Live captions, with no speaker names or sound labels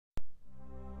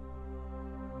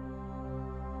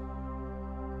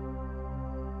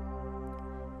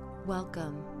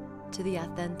Welcome to the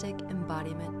Authentic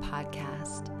Embodiment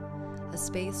Podcast, a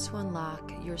space to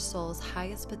unlock your soul's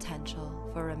highest potential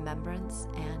for remembrance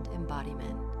and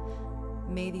embodiment.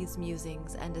 May these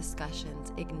musings and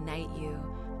discussions ignite you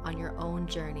on your own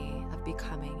journey of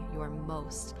becoming your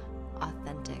most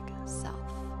authentic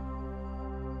self.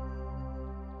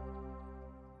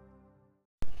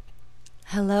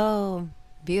 Hello,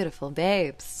 beautiful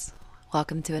babes.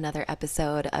 Welcome to another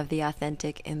episode of the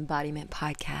Authentic Embodiment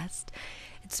Podcast.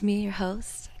 It's me, your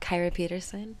host, Kyra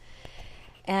Peterson.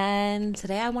 And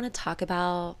today I want to talk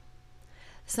about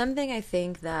something I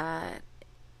think that,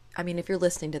 if you're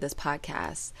listening to this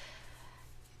podcast,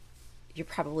 you're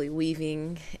probably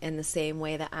weaving in the same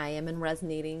way that I am and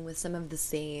resonating with some of the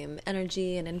same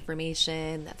energy and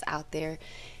information that's out there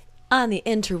on the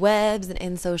interwebs and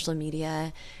in social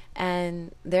media.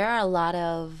 And there are a lot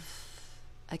of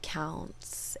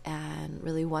accounts and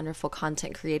really wonderful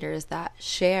content creators that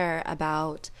share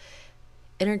about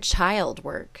inner child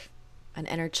work and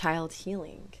inner child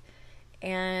healing.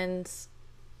 And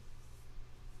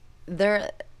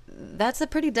that's a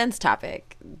pretty dense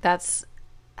topic. That's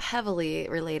heavily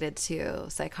related to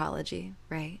psychology,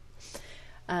 right?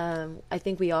 I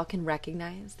think we all can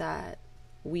recognize that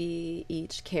we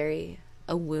each carry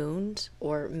a wound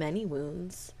or many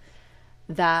wounds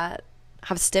that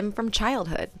have stemmed from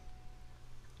childhood.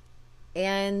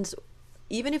 And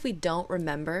even if we don't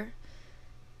remember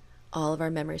all of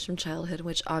our memories from childhood,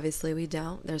 which obviously we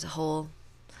don't, there's a whole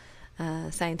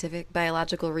scientific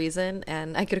biological reason,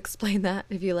 and I could explain that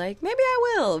if you like. Maybe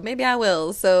I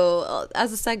will. So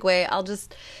as a segue, I'll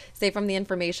just say from the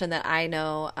information that I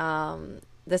know,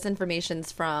 this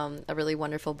information's from a really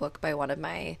wonderful book by one of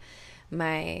my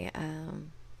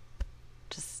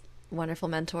just wonderful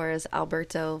mentors,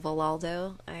 Alberto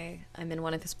Villoldo. I'm in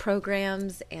one of his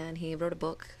programs, and he wrote a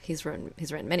book. He's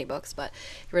written many books, but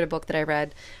he wrote a book that I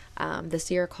read this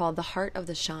year called The Heart of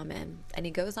the Shaman. And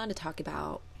he goes on to talk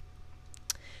about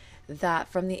that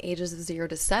from the ages of 0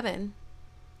 to 7,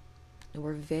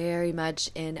 we're very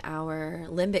much in our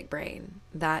limbic brain.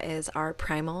 That is our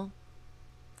primal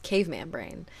caveman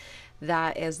brain.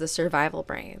 That is the survival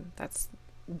brain.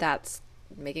 That's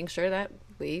making sure that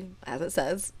we, as it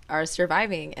says, are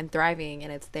surviving and thriving,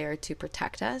 and it's there to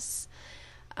protect us.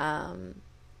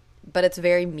 But it's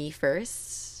very me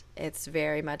first. It's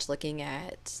very much looking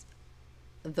at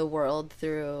the world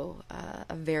through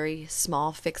a very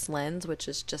small fixed lens, which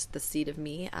is just the seed of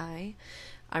me.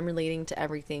 I'm relating to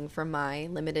everything from my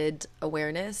limited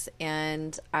awareness,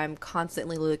 and I'm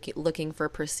constantly looking for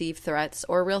perceived threats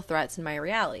or real threats in my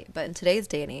reality. But in today's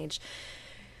day and age,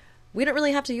 we don't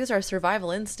really have to use our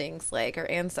survival instincts like our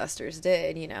ancestors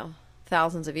did,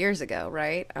 thousands of years ago,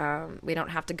 right? We don't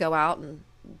have to go out and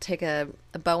take a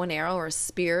bow and arrow or a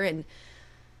spear and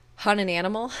hunt an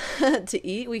animal to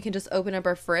eat. We can just open up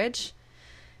our fridge.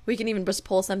 We can even just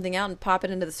pull something out and pop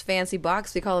it into this fancy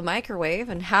box we call a microwave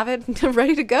and have it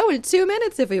ready to go in 2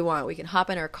 minutes if we want. We can hop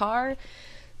in our car,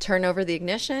 turn over the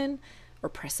ignition, or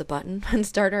press a button and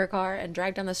start our car and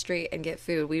drive down the street and get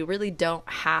food. We really don't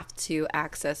have to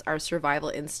access our survival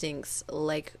instincts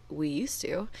like we used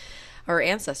to. Our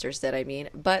ancestors did,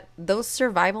 but those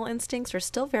survival instincts are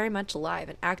still very much alive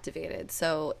and activated.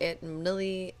 So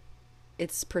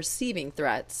it's perceiving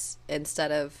threats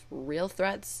instead of real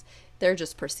threats. They're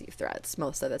just perceived threats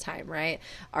most of the time, right?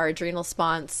 Our adrenal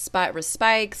response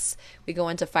spikes. We go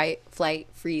into fight, flight,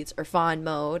 freeze, or fawn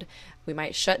mode. We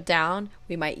might shut down.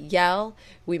 We might yell.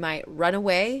 We might run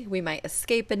away. We might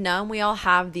escape and numb. We all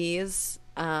have these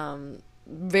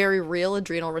very real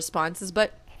adrenal responses,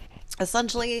 but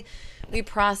essentially we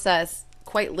process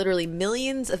quite literally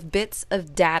millions of bits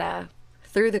of data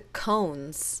through the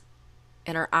cones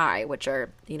in our eye, which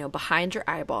are, behind your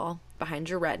eyeball, behind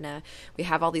your retina. We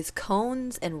have all these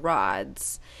cones and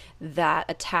rods that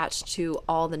attach to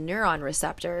all the neuron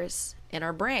receptors in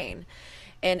our brain.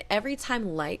 And every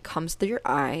time light comes through your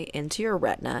eye into your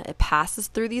retina, it passes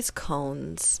through these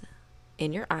cones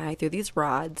in your eye, through these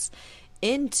rods,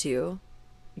 into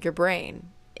your brain,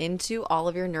 into all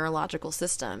of your neurological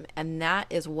system. And that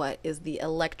is what is the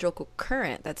electrical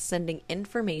current that's sending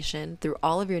information through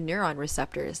all of your neuron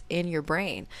receptors in your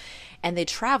brain. And they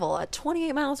travel at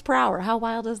 28 miles per hour. How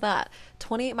wild is that?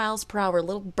 28 miles per hour,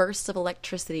 little bursts of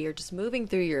electricity are just moving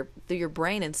through your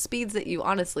brain in speeds that you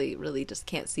honestly really just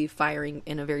can't see, firing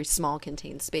in a very small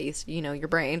contained space, your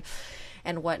brain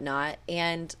and whatnot.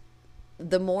 And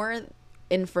the more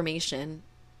information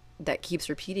that keeps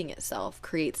repeating itself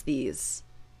creates these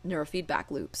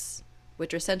neurofeedback loops,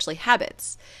 which are essentially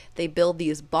habits. They build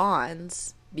these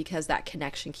bonds because that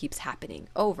connection keeps happening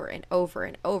over and over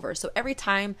and over. So every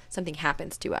time something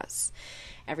happens to us,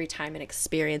 every time an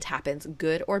experience happens,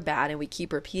 good or bad, and we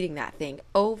keep repeating that thing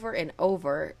over and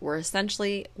over, we're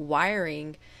essentially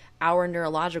wiring our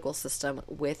neurological system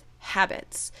with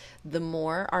habits. The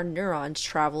more our neurons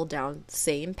travel down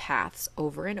same paths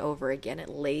over and over again, it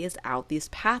lays out these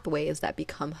pathways that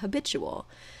become habitual.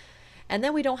 And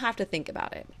then we don't have to think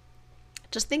about it.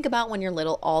 Just think about when you're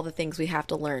little, all the things we have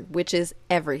to learn, which is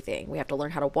everything. We have to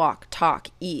learn how to walk, talk,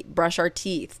 eat, brush our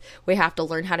teeth. We have to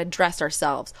learn how to dress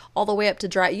ourselves, all the way up to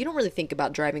drive. You don't really think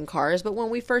about driving cars, but when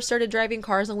we first started driving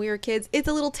cars when we were kids, it's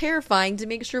a little terrifying to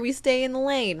make sure we stay in the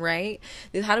lane, right?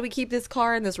 How do we keep this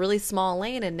car in this really small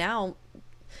lane? And now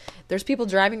there's people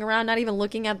driving around not even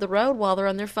looking at the road while they're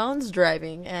on their phones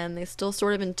driving, and they still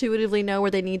sort of intuitively know where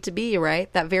they need to be,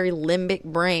 right? That very limbic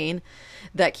brain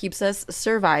that keeps us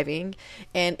surviving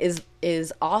and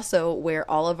is also where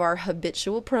all of our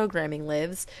habitual programming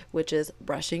lives, which is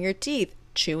brushing your teeth,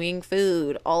 chewing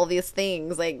food, all these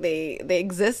things. Like they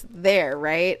exist there,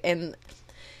 right? And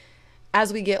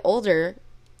as we get older,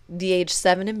 the age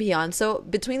 7 and beyond, so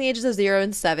between the ages of 0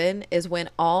 and 7 is when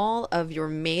all of your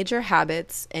major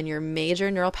habits and your major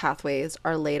neural pathways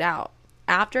are laid out.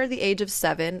 After the age of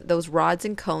 7, those rods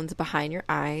and cones behind your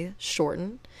eye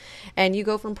shorten, and you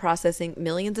go from processing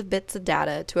millions of bits of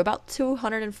data to about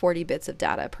 240 bits of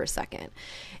data per second.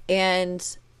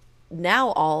 And now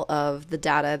all of the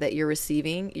data that you're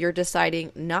receiving, you're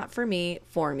deciding not for me,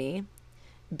 for me,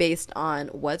 based on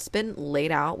what's been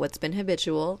laid out, what's been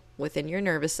habitual within your in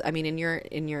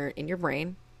your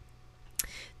brain,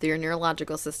 through your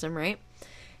neurological system, right?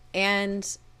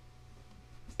 And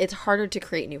it's harder to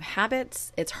create new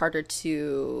habits. It's harder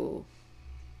to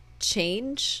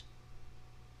change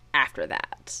after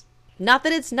that. Not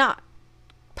that it's not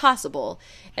possible.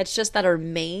 It's just that our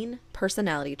main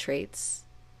personality traits,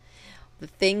 the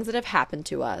things that have happened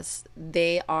to us,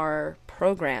 they are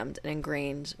programmed and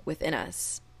ingrained within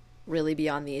us, really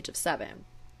beyond the age of 7.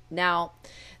 Now,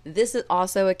 this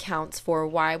also accounts for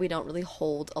why we don't really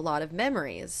hold a lot of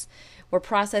memories. We're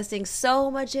processing so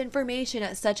much information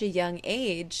at such a young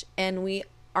age, and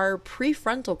our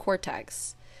prefrontal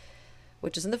cortex,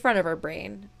 which is in the front of our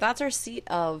brain, that's our seat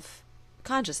of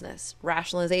consciousness,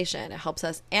 rationalization. It helps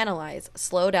us analyze,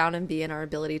 slow down, and be in our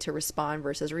ability to respond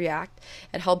versus react.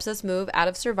 It helps us move out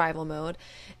of survival mode.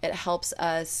 It helps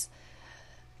us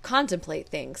contemplate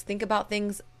things, think about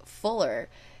things fuller.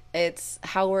 It's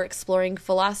how we're exploring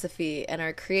philosophy and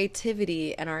our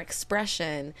creativity and our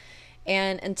expression.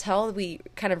 And until we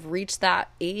kind of reach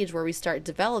that age where we start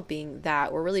developing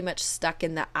that, we're really much stuck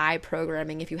in the I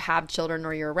programming. If you have children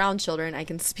or you're around children, I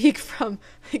can speak from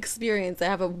experience. I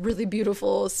have a really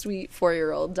beautiful, sweet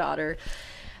 4-year-old daughter.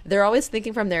 They're always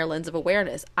thinking from their lens of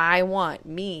awareness. I want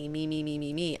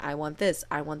me. I want this.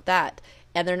 I want that.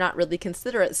 And they're not really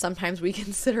considerate. Sometimes we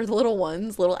consider the little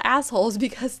ones little assholes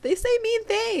because they say mean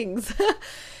things.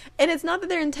 And it's not that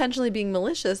they're intentionally being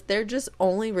malicious. They're just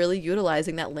only really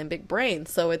utilizing that limbic brain.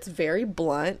 So it's very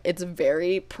blunt. It's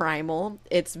very primal.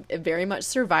 It's very much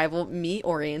survival, me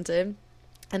oriented.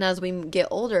 And as we get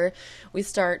older, we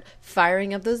start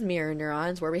firing up those mirror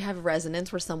neurons where we have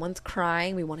resonance, where someone's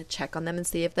crying. We want to check on them and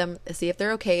see if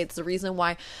they're okay. It's the reason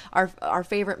why our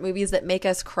favorite movies that make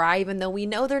us cry, even though we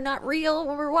know they're not real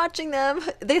when we're watching them,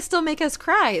 they still make us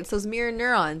cry. It's those mirror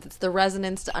neurons. It's the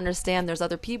resonance to understand there's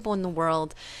other people in the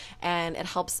world, and it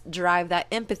helps drive that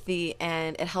empathy,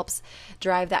 and it helps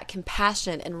drive that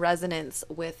compassion and resonance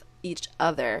with each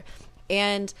other.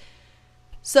 And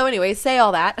so anyway, say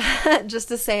all that just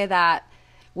to say that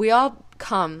we all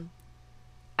come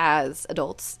as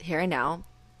adults here and now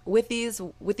with these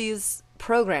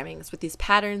programmings, with these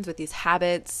patterns, with these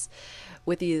habits,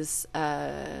 with these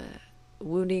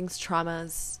woundings,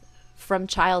 traumas from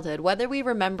childhood, whether we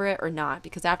remember it or not,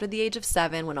 because after the age of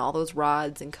 7, when all those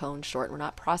rods and cones shorten, we're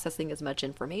not processing as much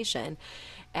information.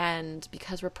 And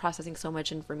because we're processing so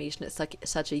much information at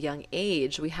such a young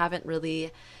age, we haven't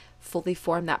really fully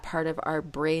formed that part of our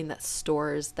brain that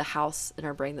stores the house in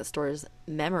our brain that stores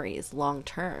memories long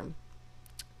term.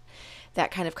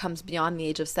 That kind of comes beyond the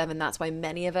age of 7. That's why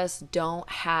many of us don't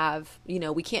have,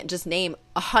 we can't just name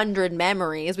 100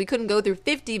 memories. We couldn't go through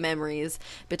 50 memories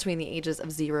between the ages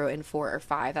of 0 and 4 or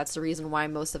 5. That's the reason why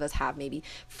most of us have maybe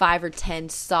 5 or 10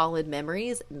 solid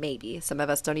memories. Maybe some of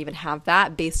us don't even have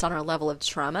that based on our level of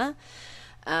trauma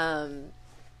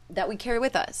that we carry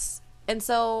with us. And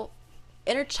so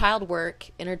inner child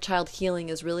work, inner child healing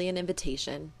is really an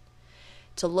invitation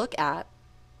to look at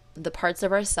the parts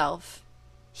of ourself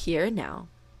here and now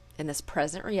in this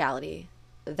present reality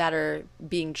that are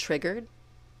being triggered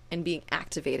and being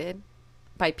activated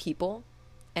by people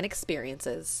and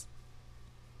experiences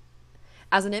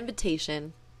as an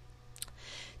invitation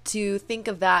to think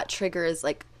of that trigger as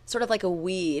like sort of like a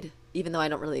weed, even though I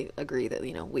don't really agree that,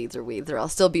 weeds are weeds. They're all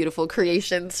still beautiful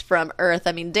creations from earth.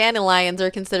 I mean, dandelions are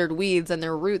considered weeds and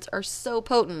their roots are so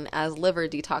potent as liver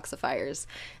detoxifiers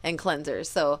and cleansers.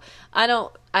 So I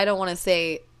don't want to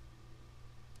say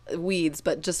weeds,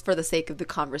 but just for the sake of the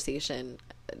conversation,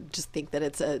 just think that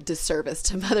it's a disservice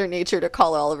to Mother Nature to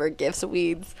call all of her gifts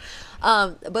weeds.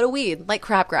 But a weed, like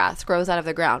crabgrass, grows out of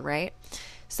the ground, right?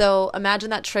 So imagine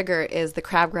that trigger is the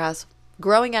crabgrass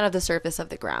growing out of the surface of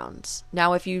the ground.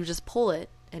 Now, if you just pull it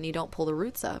and you don't pull the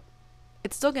roots up,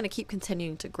 it's still going to keep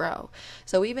continuing to grow.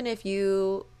 So even if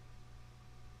you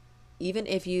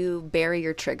bury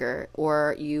your trigger,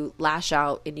 or you lash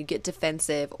out and you get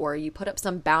defensive, or you put up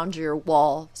some boundary or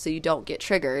wall so you don't get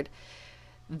triggered,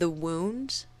 the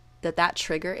wound that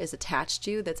trigger is attached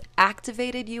to, that's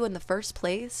activated you in the first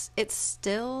place, it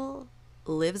still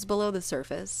lives below the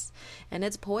surface, and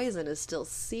its poison is still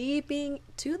seeping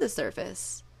to the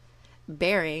surface,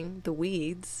 bearing the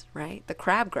weeds, right? The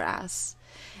crabgrass,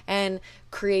 and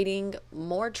creating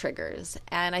more triggers.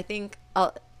 And I think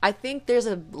there's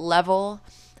a level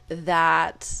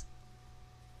that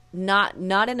not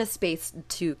in a space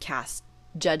to cast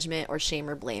judgment or shame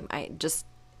or blame. Just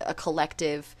a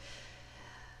collective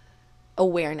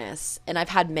awareness. And I've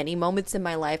had many moments in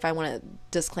my life. I want to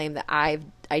disclaim that I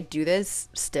do this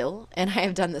still, and I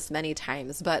have done this many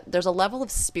times, but there's a level of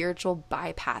spiritual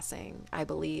bypassing, I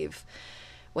believe,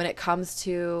 when it comes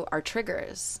to our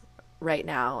triggers right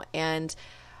now. And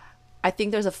I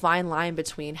think there's a fine line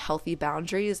between healthy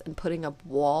boundaries and putting up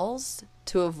walls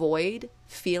to avoid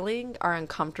feeling our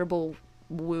uncomfortable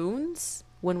wounds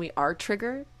when we are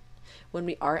triggered, when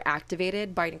we are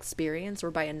activated by an experience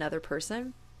or by another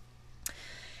person.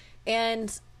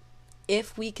 And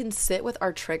if we can sit with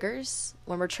our triggers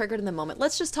when we're triggered in the moment,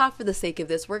 let's just talk for the sake of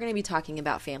this. We're going to be talking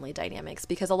about family dynamics,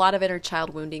 because a lot of inner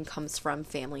child wounding comes from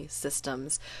family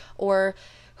systems, or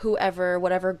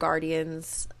whatever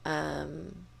guardians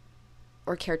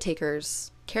or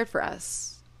caretakers cared for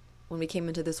us when we came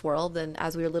into this world and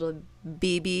as we were little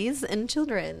babies and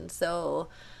children. So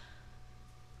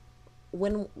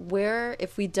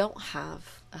if we don't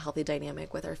have a healthy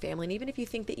dynamic with our family, and even if you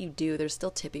think that you do, there's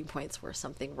still tipping points where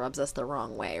something rubs us the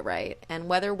wrong way, right? And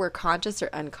whether we're conscious or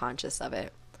unconscious of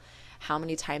it, how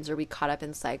many times are we caught up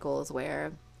in cycles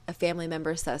where a family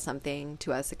member says something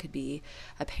to us? It could be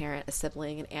a parent, a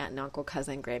sibling, an aunt, an uncle,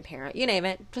 cousin, grandparent, you name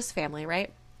it, just family,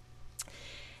 right?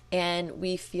 And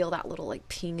we feel that little like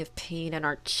ping of pain in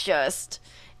our chest,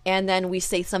 and then we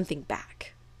say something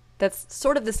back. That's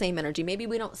sort of the same energy. Maybe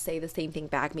we don't say the same thing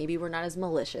back. Maybe we're not as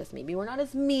malicious. Maybe we're not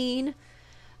as mean,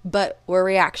 but we're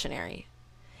reactionary.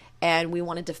 And we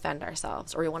want to defend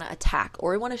ourselves, or we want to attack, or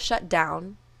we want to shut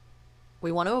down.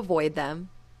 We want to avoid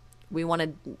them. We want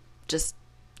to just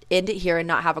end it here and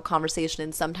not have a conversation.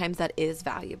 And sometimes that is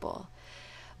valuable.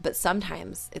 But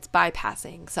sometimes it's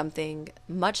bypassing something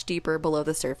much deeper below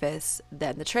the surface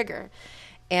than the trigger.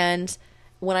 And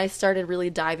when I started really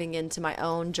diving into my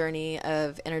own journey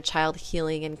of inner child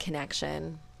healing and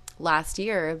connection last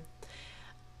year,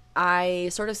 I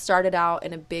sort of started out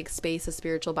in a big space of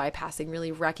spiritual bypassing,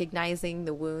 really recognizing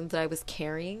the wounds that I was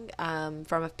carrying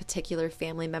from a particular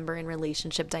family member and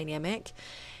relationship dynamic,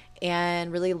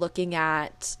 and really looking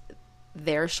at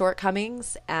their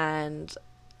shortcomings and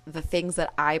the things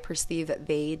that I perceive that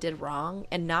they did wrong,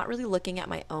 and not really looking at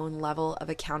my own level of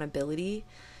accountability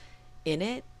in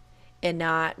it, and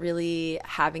not really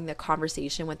having the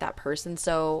conversation with that person.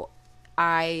 So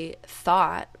I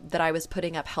thought that I was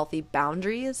putting up healthy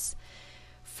boundaries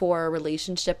for a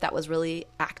relationship that was really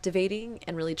activating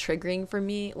and really triggering for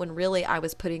me, when really I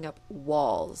was putting up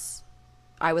walls.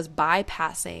 I was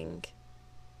bypassing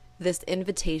this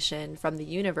invitation from the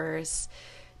universe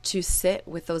to sit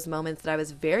with those moments that I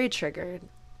was very triggered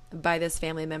by this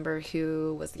family member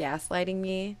who was gaslighting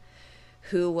me,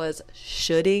 who was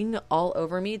shoulding all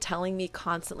over me, telling me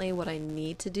constantly what I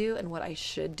need to do and what I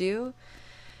should do.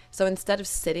 So instead of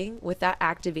sitting with that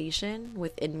activation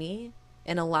within me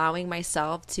and allowing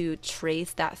myself to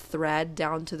trace that thread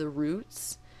down to the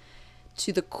roots,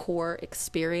 to the core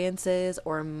experiences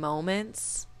or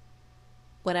moments,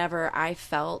 whenever I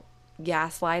felt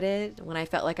gaslighted, when I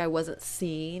felt like I wasn't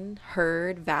seen,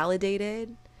 heard,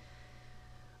 validated,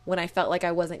 when I felt like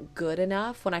I wasn't good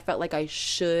enough, when I felt like I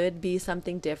should be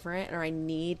something different or I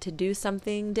need to do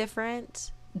something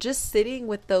different, just sitting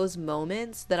with those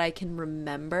moments that I can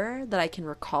remember, that I can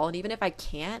recall. And even if I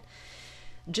can't,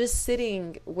 just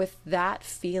sitting with that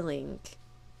feeling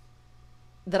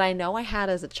that I know I had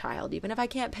as a child, even if I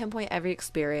can't pinpoint every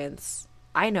experience,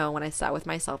 I know when I sat with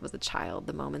myself as a child,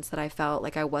 the moments that I felt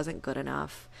like I wasn't good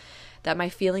enough, that my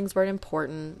feelings weren't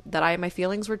important, that my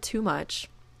feelings were too much,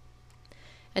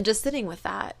 and just sitting with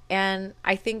that. And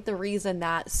I think the reason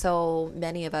that so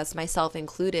many of us, myself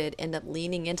included, end up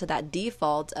leaning into that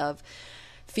default of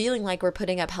feeling like we're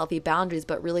putting up healthy boundaries,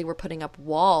 but really we're putting up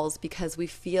walls because we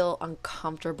feel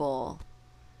uncomfortable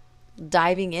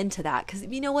diving into that. Because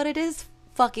you know what? It is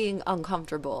fucking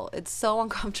uncomfortable. It's so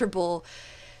uncomfortable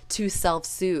to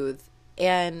self-soothe.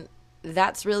 And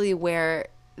that's really where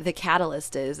the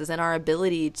catalyst is in our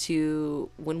ability to,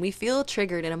 when we feel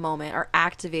triggered in a moment or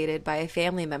activated by a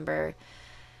family member,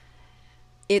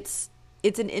 it's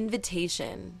an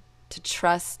invitation to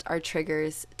trust our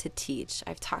triggers to teach.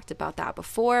 I've talked about that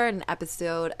before in an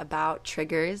episode about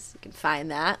triggers. You can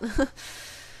find that.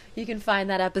 You can find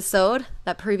that episode,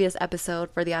 that previous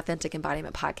episode for the Authentic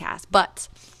Embodiment podcast. But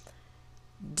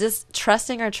just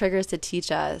trusting our triggers to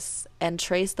teach us and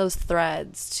trace those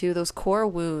threads to those core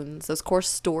wounds, those core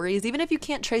stories, even if you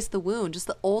can't trace the wound, just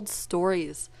the old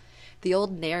stories, the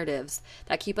old narratives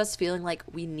that keep us feeling like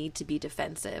we need to be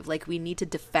defensive, like we need to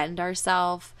defend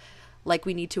ourselves, like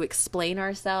we need to explain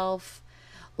ourselves,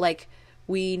 like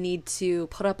we need to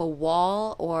put up a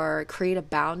wall or create a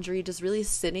boundary, just really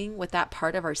sitting with that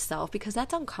part of ourselves, because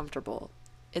that's uncomfortable.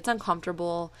 It's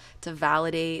uncomfortable to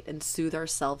validate and soothe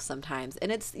ourselves sometimes.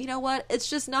 And it's, you know what? It's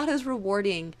just not as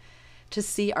rewarding to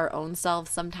see our own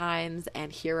selves sometimes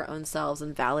and hear our own selves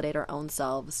and validate our own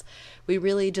selves. We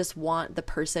really just want the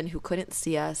person who couldn't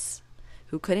see us,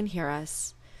 who couldn't hear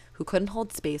us, who couldn't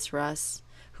hold space for us,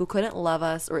 who couldn't love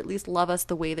us, or at least love us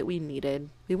the way that we needed.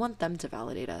 We want them to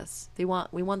validate us. We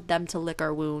want them to lick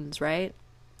our wounds, right?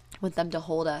 We want them to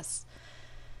hold us.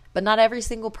 But not every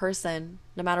single person,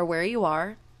 no matter where you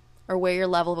are or where your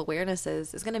level of awareness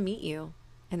is going to meet you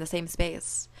in the same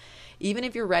space. Even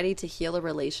if you're ready to heal a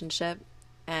relationship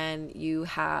and you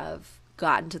have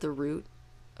gotten to the root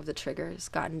of the triggers,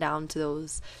 gotten down to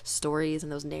those stories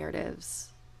and those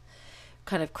narratives,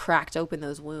 kind of cracked open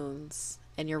those wounds,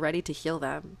 and you're ready to heal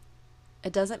them,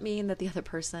 it doesn't mean that the other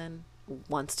person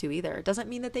wants to either. It doesn't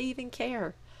mean that they even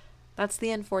care. That's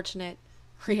the unfortunate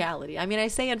reality. I mean, I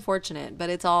say unfortunate,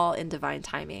 but it's all in divine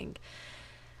timing.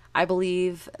 I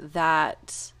believe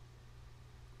that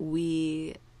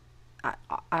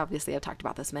obviously I've talked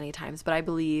about this many times, but I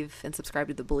believe and subscribe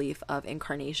to the belief of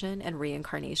incarnation and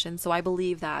reincarnation. So I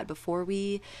believe that before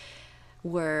we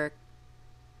were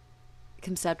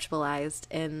conceptualized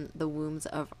in the wombs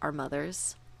of our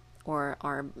mothers or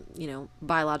our,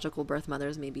 biological birth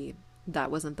mothers, maybe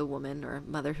that wasn't the woman or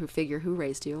mother figure who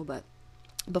raised you, but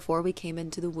before we came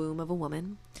into the womb of a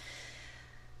woman,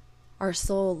 our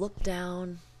soul looked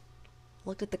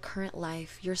at the current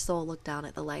life. Your soul looked down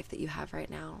at the life that you have right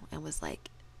now and was like,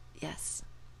 yes,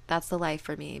 that's the life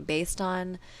for me. Based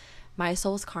on my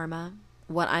soul's karma,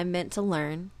 what I'm meant to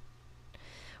learn,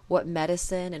 what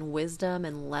medicine and wisdom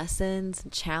and lessons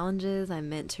and challenges I'm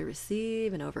meant to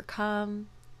receive and overcome.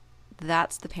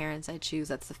 That's the parents I choose.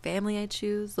 That's the family I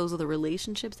choose. Those are the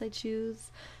relationships I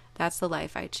choose. That's the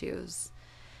life I choose.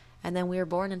 And then we are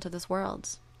born into this world.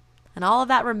 And all of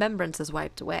that remembrance is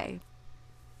wiped away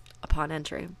upon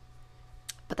entry.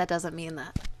 But that doesn't mean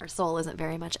that our soul isn't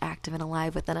very much active and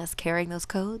alive within us, carrying those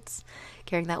codes,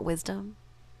 carrying that wisdom,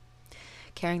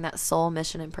 carrying that soul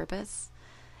mission and purpose.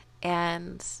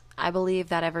 And I believe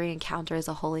that every encounter is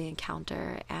a holy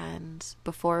encounter. And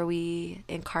before we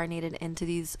incarnated into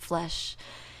these flesh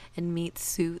and meat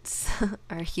suits,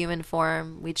 our human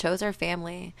form, we chose our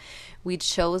family. We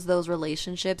chose those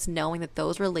relationships knowing that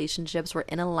those relationships were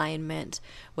in alignment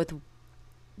with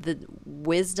the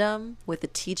wisdom, with the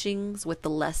teachings, with the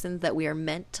lessons that we are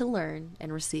meant to learn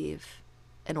and receive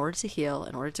in order to heal,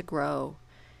 in order to grow,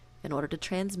 in order to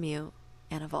transmute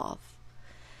and evolve.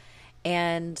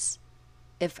 And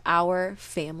if our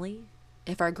family,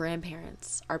 if our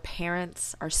grandparents, our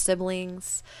parents, our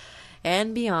siblings,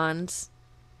 and beyond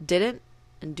didn't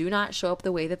and do not show up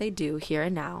the way that they do here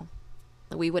and now,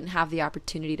 we wouldn't have the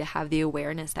opportunity to have the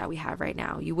awareness that we have right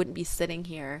now. You wouldn't be sitting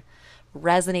here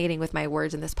resonating with my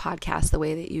words in this podcast the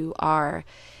way that you are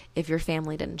if your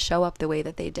family didn't show up the way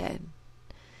that they did.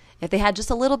 If they had just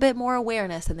a little bit more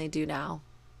awareness than they do now,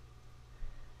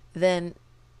 then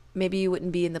maybe you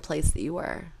wouldn't be in the place that you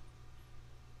were,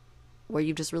 where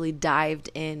you just really dived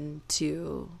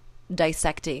into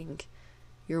dissecting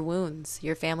your wounds,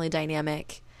 your family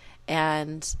dynamic,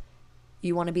 and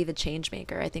you want to be the change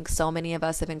maker. I think so many of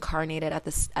us have incarnated at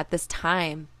this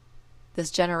time,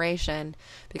 this generation,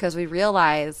 because we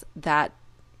realize that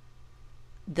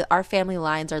our family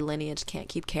lines, our lineage can't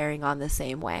keep carrying on the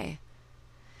same way.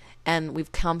 And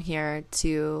we've come here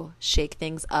to shake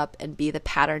things up and be the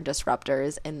pattern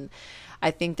disruptors. And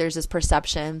I think there's this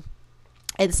perception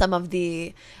in some of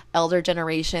the elder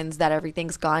generations that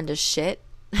everything's gone to shit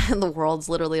and the world's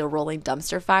literally a rolling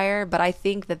dumpster fire. But I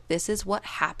think that this is what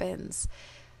happens.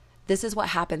 This is what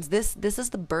happens. This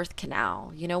is the birth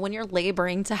canal. You know, when you're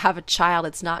laboring to have a child,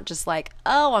 it's not just like,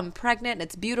 oh, I'm pregnant and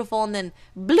it's beautiful and then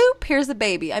bloop, here's the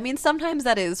baby. I mean, sometimes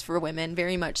that is for women,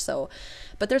 very much so.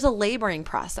 But there's a laboring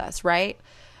process, right?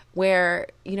 Where,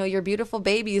 you know, your beautiful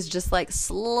baby is just like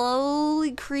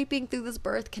slowly creeping through this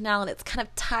birth canal, and it's kind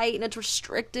of tight and it's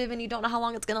restrictive and you don't know how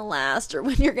long it's going to last or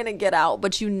when you're going to get out,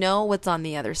 but you know what's on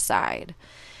the other side.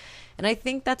 And I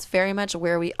think that's very much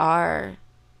where we are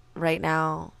right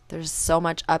now. There's so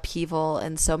much upheaval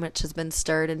and so much has been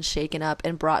stirred and shaken up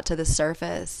and brought to the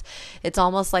surface. It's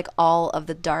almost like all of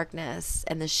the darkness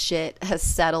and the shit has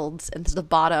settled into the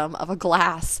bottom of a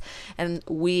glass. And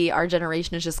our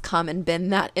generation, has just come and been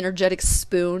that energetic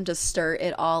spoon to stir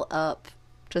it all up,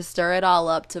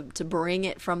 to bring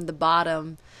it from the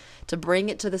bottom, to bring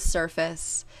it to the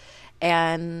surface,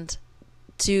 and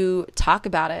to talk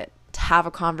about it, to have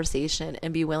a conversation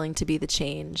and be willing to be the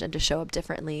change and to show up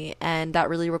differently. And that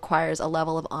really requires a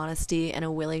level of honesty and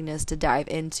a willingness to dive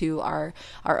into our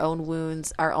own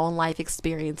wounds, our own life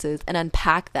experiences, and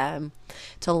unpack them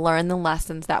to learn the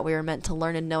lessons that we are meant to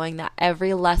learn, and knowing that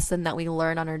every lesson that we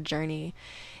learn on our journey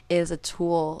is a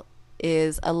tool,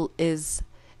 is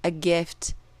a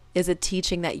gift, is a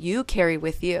teaching that you carry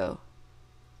with you,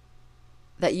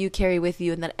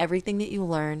 and that everything that you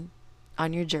learn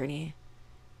on your journey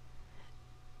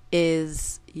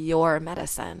is your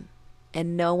medicine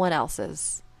and no one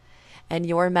else's. And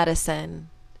your medicine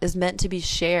is meant to be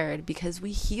shared, because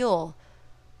we heal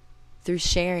through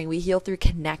sharing. We heal through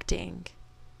connecting,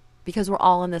 because we're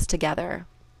all in this together.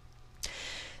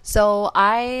 So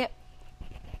I've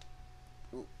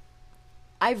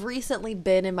recently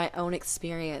been in my own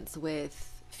experience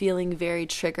with feeling very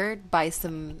triggered by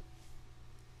some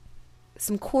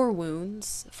core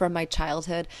wounds from my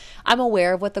childhood. I'm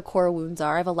aware of what the core wounds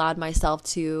are. I've allowed myself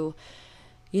to,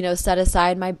 set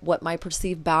aside what my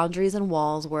perceived boundaries and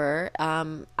walls were.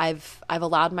 I've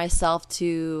allowed myself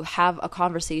to have a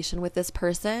conversation with this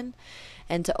person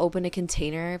and to open a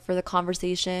container for the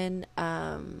conversation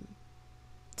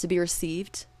to be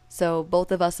received. So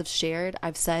both of us have shared.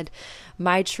 I've said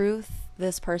my truth.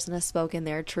 This person has spoken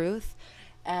their truth.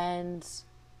 And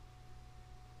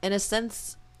in a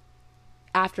sense,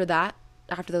 after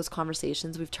those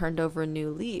conversations, we've turned over a new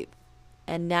leaf.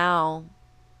 And now,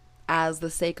 as the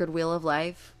sacred wheel of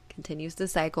life continues to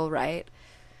cycle, right,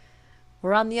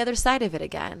 we're on the other side of it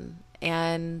again.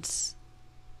 And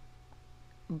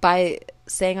by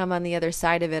saying I'm on the other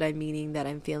side of it, I'm meaning that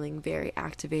I'm feeling very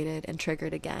activated and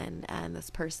triggered again. And this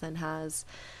person has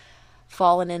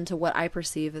fallen into what I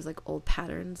perceive as like old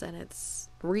patterns, and it's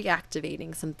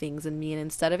reactivating some things in me. And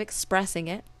instead of expressing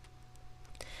it,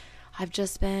 I've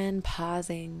just been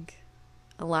pausing,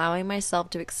 allowing myself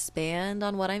to expand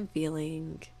on what I'm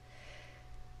feeling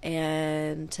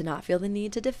and to not feel the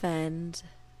need to defend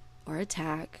or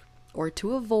attack or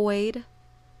to avoid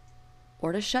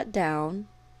or to shut down.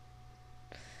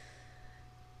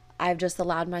 I've just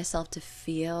allowed myself to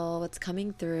feel what's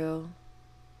coming through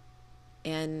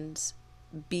and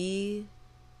be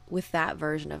with that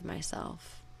version of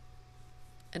myself.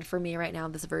 And for me right now,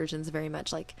 this version is very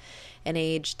much like an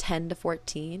age 10 to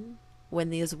 14, when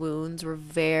these wounds were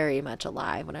very much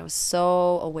alive, when I was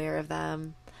so aware of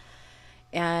them.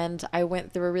 And I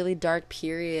went through a really dark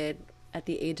period at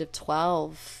the age of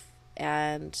 12,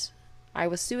 and I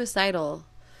was suicidal,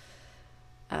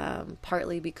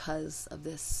 partly because of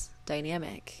this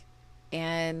dynamic.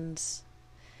 And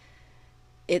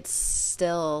it's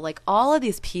still like all of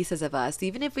these pieces of us,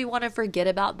 even if we want to forget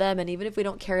about them and even if we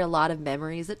don't carry a lot of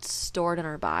memories, it's stored in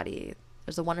our body.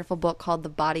 There's a wonderful book called The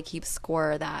Body Keeps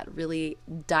Score that really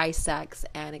dissects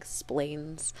and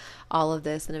explains all of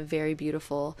this in a very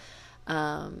beautiful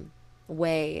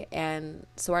way. And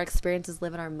so our experiences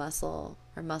live in our muscle.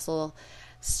 Our muscle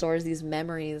stores these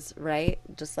memories, right?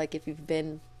 Just like if you've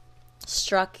been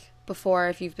struck before,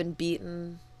 if you've been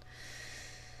beaten,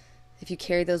 if you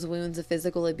carry those wounds of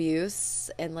physical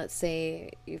abuse, and let's say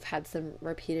you've had some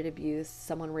repeated abuse,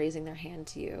 someone raising their hand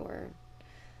to you, or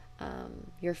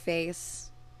your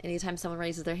face, anytime someone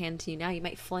raises their hand to you now, you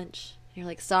might flinch. You're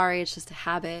like, sorry, it's just a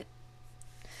habit.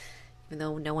 Even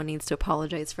though no one needs to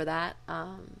apologize for that.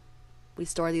 We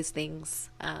store these things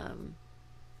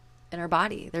in our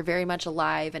body. They're very much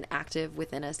alive and active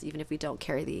within us, even if we don't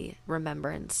carry the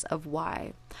remembrance of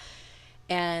why.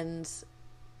 And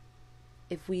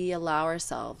if we allow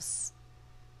ourselves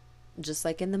just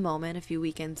like in the moment a few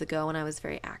weekends ago when I was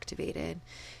very activated,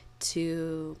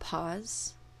 to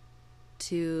pause,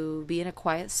 to be in a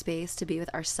quiet space, to be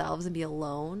with ourselves and be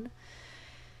alone,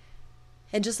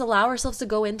 and just allow ourselves to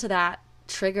go into that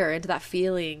trigger, into that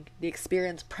feeling, the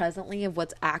experience presently of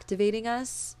what's activating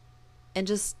us, and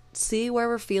just see where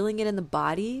we're feeling it in the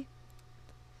body,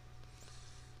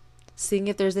 seeing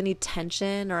if there's any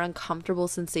tension or uncomfortable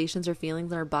sensations or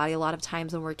feelings in our body. A lot of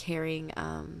times when we're carrying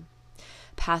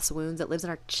past wounds, it lives in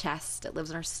our chest, it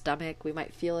lives in our stomach. We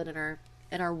might feel it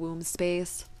in our womb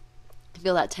space,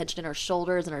 feel that tension in our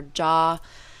shoulders and our jaw.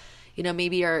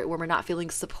 Maybe when we're not feeling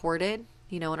supported,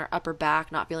 in our upper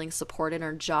back, not feeling supported in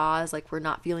our jaws, like we're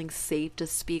not feeling safe to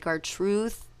speak our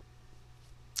truth,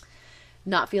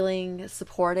 not feeling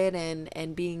supported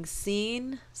and being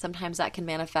seen. Sometimes that can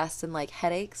manifest in like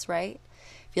headaches, right?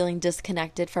 Feeling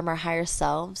disconnected from our higher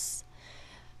selves.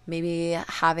 Maybe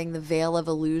having the veil of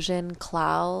illusion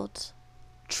cloud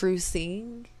true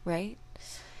seeing, right?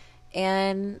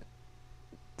 And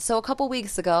so a couple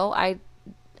weeks ago, I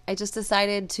just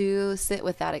decided to sit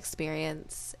with that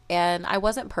experience. And I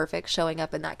wasn't perfect showing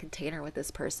up in that container with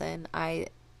this person. I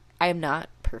am not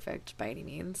perfect by any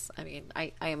means. I mean,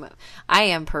 I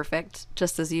am perfect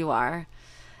just as you are,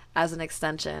 as an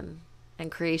extension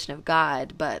and creation of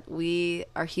God, but we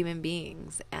are human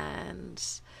beings, and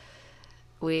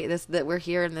we're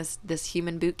here in this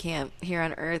human boot camp here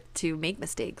on earth to make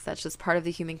mistakes. That's just part of the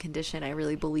human condition. I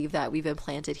really believe that we've been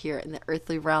planted here in the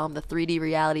earthly realm. The 3D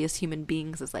reality as human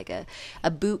beings is like a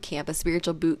boot camp, a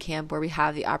spiritual boot camp, where we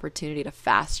have the opportunity to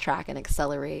fast track and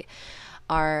accelerate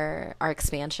our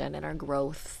expansion and our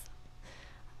growth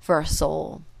for our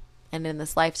soul and in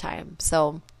this lifetime.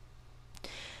 So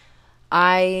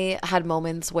I had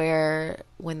moments where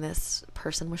when this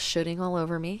person was shooting all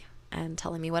over me and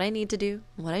telling me what I need to do,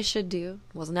 what I should do,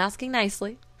 wasn't asking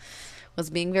nicely, was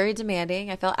being very demanding.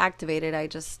 I felt activated. I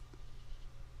just,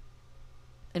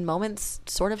 in moments,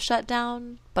 sort of shut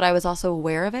down, but I was also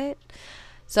aware of it.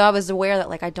 So I was aware that,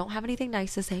 like, I don't have anything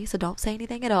nice to say, so don't say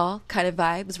anything at all, kind of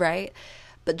vibes, right?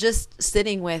 But just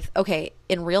sitting with, okay,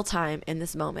 in real time, in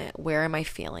this moment, where am I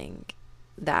feeling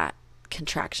that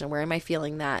contraction? Where am I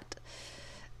feeling that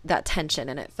tension?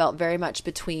 And it felt very much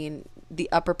between the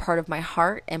upper part of my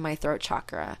heart and my throat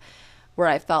chakra, where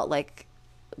I felt like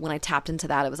when I tapped into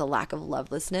that, it was a lack of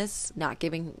lovelessness, not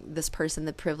giving this person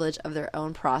the privilege of their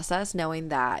own process, knowing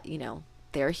that,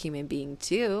 they're a human being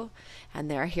too,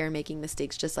 and they're here making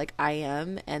mistakes just like I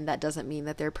am, and that doesn't mean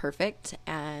that they're perfect.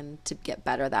 And to get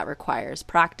better, that requires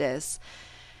practice,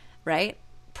 right?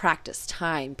 Practice,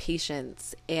 time,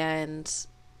 patience, and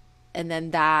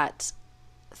then that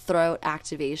throat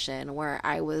activation where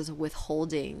I was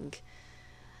withholding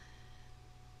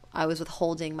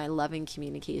my loving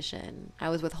communication. I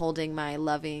was withholding my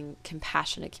loving,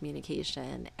 compassionate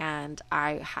communication. And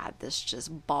I had this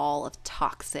just ball of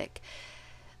toxic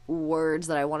words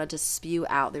that I wanted to spew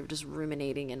out. They were just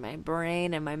ruminating in my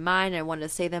brain and my mind. I wanted to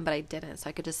say them, but I didn't. So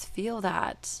I could just feel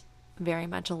that very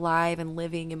much alive and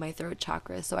living in my throat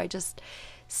chakra. So I just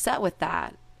sat with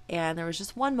that. And there was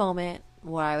just one moment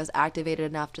where I was activated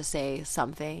enough to say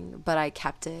something, but I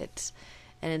kept it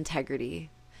in integrity.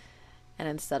 And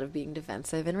instead of being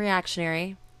defensive and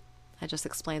reactionary, I just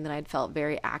explained that I'd felt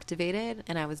very activated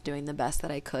and I was doing the best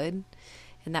that I could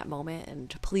in that moment, and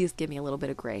to please give me a little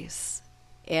bit of grace.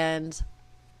 And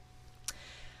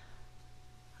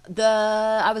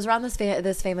I was around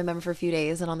this family member for a few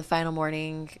days, and on the final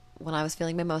morning, when I was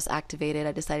feeling my most activated,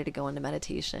 I decided to go into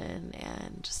meditation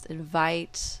and just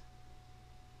invite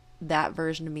that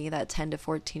version of me, that 10 to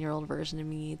 14-year-old version of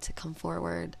me, to come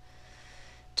forward.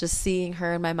 Just seeing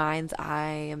her in my mind's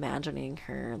eye, imagining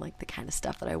her, like the kind of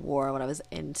stuff that I wore when I was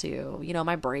into,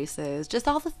 my braces, just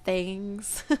all the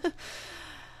things,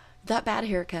 that bad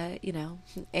haircut,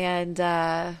 and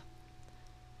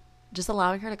just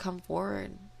allowing her to come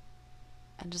forward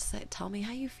and just say, tell me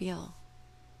how you feel.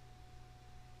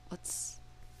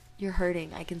 You're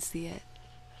hurting. I can see it.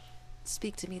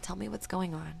 Speak to me. Tell me what's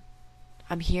going on.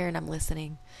 I'm here and I'm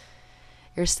listening.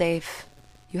 You're safe.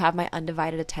 You have my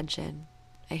undivided attention.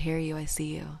 I hear you. I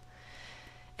see you.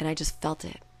 And I just felt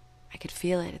it. I could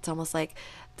feel it. It's almost like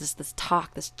this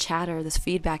talk, this chatter, this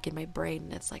feedback in my brain.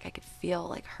 And it's like I could feel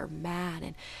like her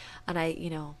mad. And I,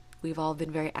 we've all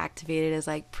been very activated as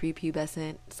like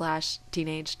prepubescent /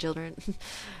 teenage children.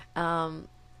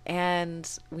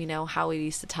 And we know how we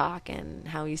used to talk and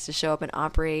how we used to show up and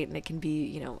operate. And it can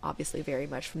be, obviously very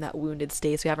much from that wounded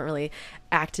state. So we haven't really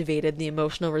activated the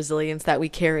emotional resilience that we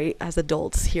carry as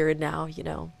adults here and now,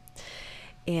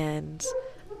 And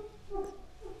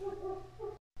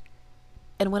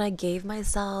when I gave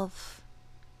myself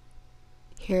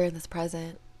here in this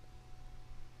present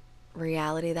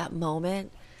reality, that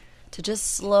moment, to just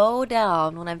slow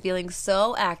down when I'm feeling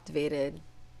so activated,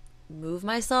 move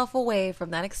myself away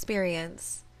from that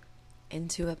experience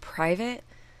into a private,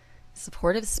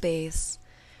 supportive space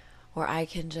where I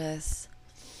can just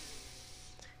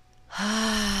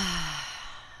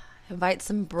invite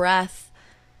some breath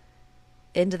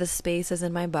into the spaces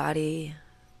in my body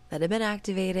that have been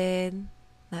activated,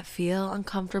 that feel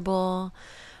uncomfortable,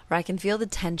 where I can feel the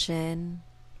tension,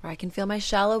 where I can feel my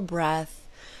shallow breath,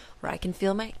 where I can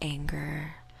feel my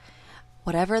anger,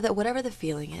 whatever the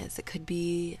feeling is. It could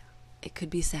be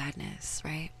sadness,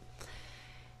 right?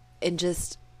 And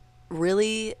just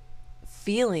really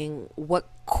feeling what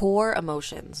core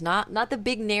emotions, not the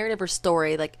big narrative or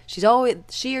story, like she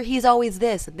or he's always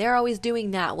this and they're always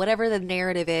doing that, whatever the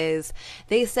narrative is,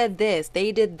 they said this,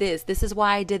 they did this is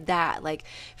why I did that, like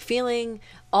feeling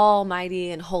almighty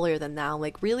and holier than thou,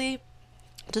 like really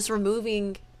just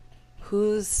removing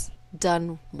who's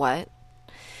done what,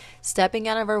 stepping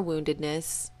out of our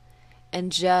woundedness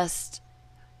and just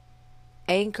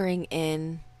anchoring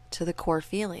in to the core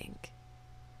feeling.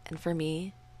 And for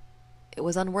me, it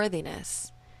was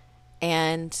unworthiness.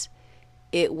 And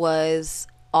it was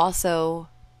also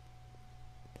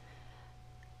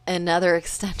another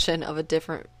extension of a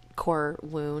different core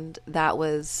wound that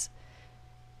was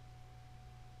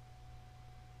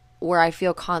where I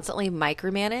feel constantly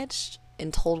micromanaged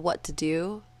and told what to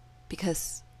do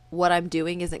because what I'm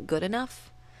doing isn't good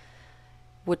enough,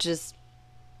 which is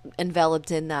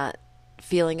enveloped in that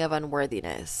feeling of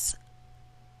unworthiness.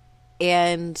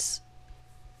 And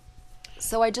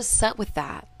so I just sat with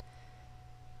that.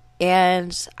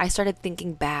 And I started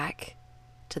thinking back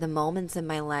to the moments in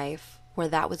my life where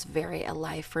that was very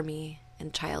alive for me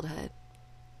in childhood.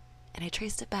 And I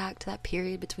traced it back to that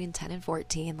period between 10 and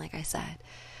 14, like I said,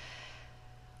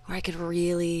 where I could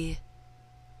really,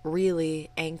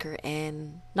 really anchor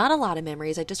in, not a lot of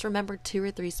memories, I just remembered 2 or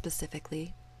 3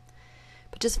 specifically,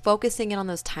 but just focusing in on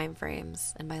those time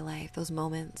frames in my life, those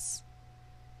moments,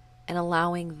 and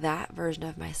allowing that version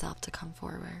of myself to come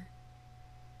forward.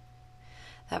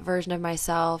 That version of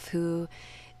myself who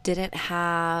didn't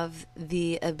have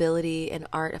the ability and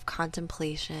art of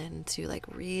contemplation to like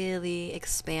really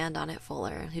expand on it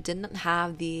fuller, who didn't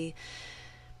have the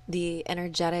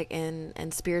energetic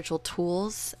and spiritual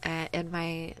tools in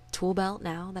my tool belt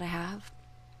now that I have,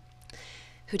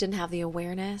 who didn't have the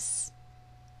awareness,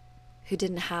 who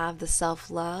didn't have the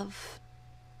self-love,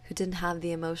 who didn't have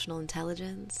the emotional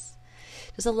intelligence.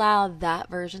 Just allow that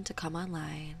version to come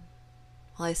online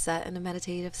while I sat in a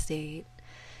meditative state,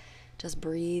 just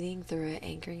breathing through it,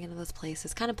 anchoring into those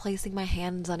places, kind of placing my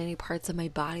hands on any parts of my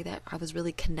body that I was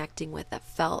really connecting with, that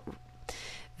felt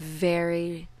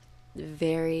very,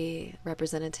 very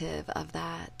representative of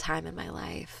that time in my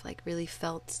life, like really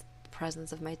felt the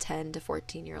presence of my 10 to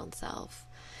 14-year-old self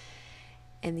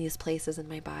in these places in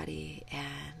my body,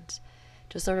 and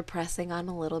just sort of pressing on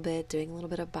a little bit, doing a little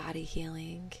bit of body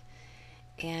healing.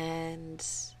 And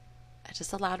I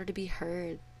just allowed her to be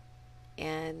heard,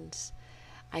 and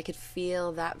I could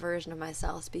feel that version of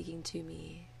myself speaking to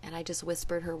me, and I just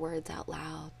whispered her words out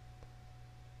loud,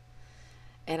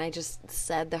 and I just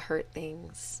said the hurt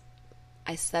things,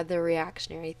 I said the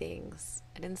reactionary things.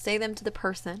 I didn't say them to the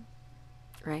person,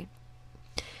 right?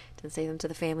 Didn't say them to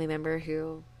the family member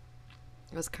who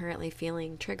was currently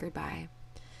feeling triggered by,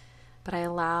 but I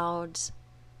allowed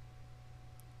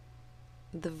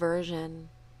the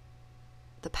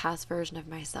past version of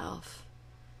myself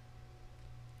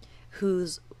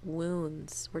whose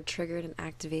wounds were triggered and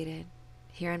activated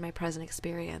here in my present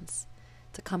experience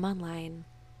to come online,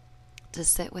 to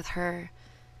sit with her,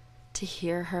 to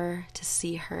hear her, to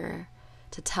see her,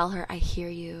 to tell her, I hear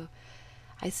you,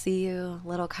 I see you,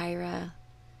 little Kyra,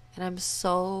 and I'm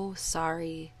so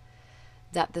sorry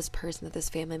that this person, that this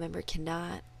family member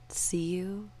cannot see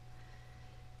you,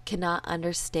 cannot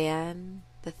understand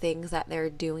the things that they're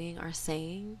doing or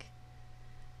saying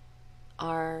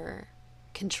are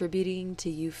contributing to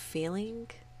you feeling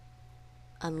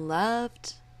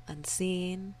unloved,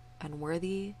 unseen,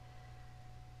 unworthy.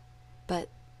 But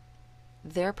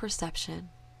their perception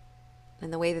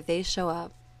and the way that they show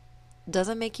up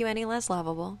doesn't make you any less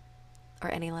lovable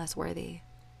or any less worthy.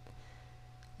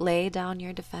 Lay down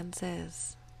your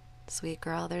defenses, sweet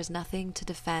girl. There's nothing to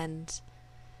defend,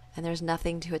 and there's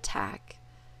nothing to attack.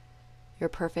 You're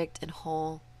perfect and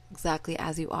whole exactly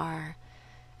as you are.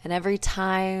 And every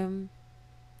time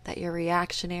that you're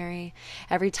reactionary,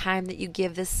 every time that you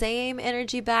give the same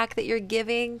energy back that you're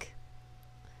giving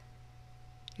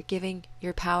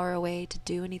your power away to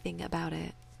do anything about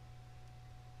it.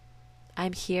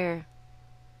 I'm here.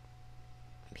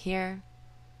 here.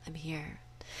 I'm here.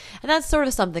 And that's sort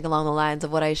of something along the lines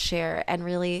of what I share. And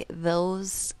really,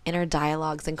 those inner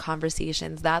dialogues and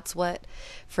conversations, that's what,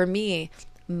 for me,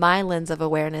 my lens of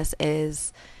awareness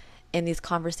is in these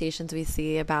conversations we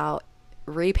see about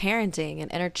reparenting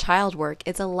and inner child work.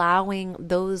 It's allowing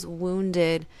those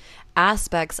wounded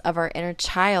aspects of our inner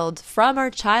child from our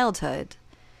childhood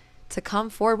to come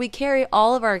forward. We carry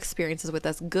all of our experiences with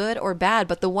us, good or bad,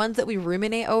 but the ones that we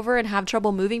ruminate over and have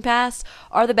trouble moving past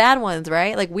are the bad ones,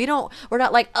 right? Like we're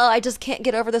not like, oh, I just can't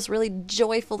get over this really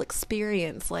joyful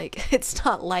experience. Like it's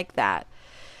not like that.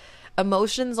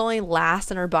 Emotions only last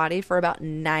in our body for about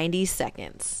 90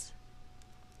 seconds.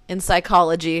 In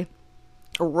psychology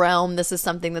realm, this is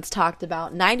something that's talked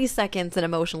about. 90 seconds an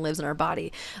emotion lives in our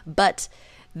body, but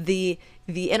the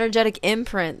energetic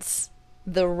imprints,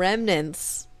 the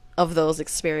remnants of those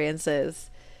experiences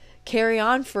carry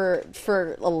on for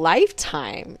a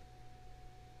lifetime.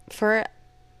 For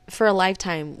a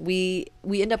lifetime, we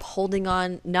end up holding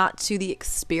on not to the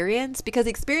experience, because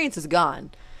the experience is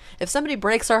gone. If somebody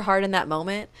breaks our heart in that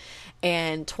moment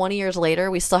and 20 years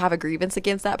later we still have a grievance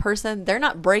against that person, they're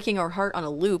not breaking our heart on a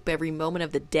loop every moment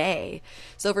of the day.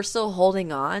 So if we're still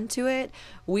holding on to it,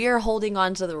 we are holding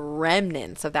on to the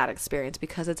remnants of that experience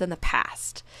because it's in the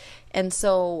past. And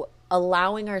so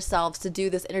allowing ourselves to do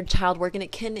this inner child work, and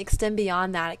it can extend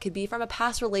beyond that. It could be from a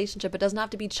past relationship. It doesn't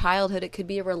have to be childhood. It could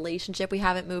be a relationship we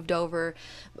haven't moved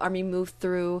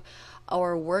through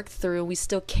or worked through. We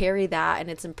still carry that, and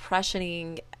it's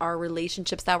impressioning our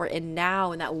relationships that we're in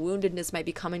now, and that woundedness might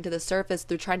be coming to the surface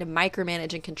through trying to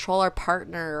micromanage and control our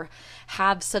partner, or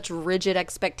have such rigid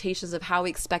expectations of how we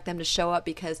expect them to show up,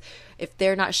 because if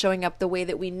they're not showing up the way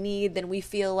that we need, then we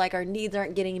feel like our needs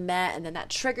aren't getting met, and then that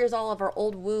triggers all of our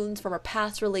old wounds from our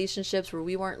past relationships where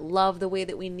we weren't loved the way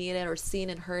that we needed, or seen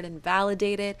and heard and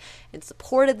validated and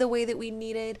supported the way that we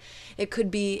needed. It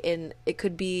could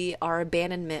be our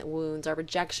abandonment wounds, our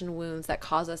rejection wounds that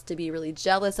cause us to be really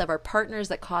jealous of our partners,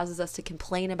 that causes us to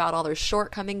complain about all their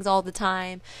shortcomings all the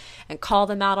time and call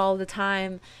them out all the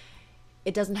time.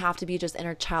 It doesn't have to be just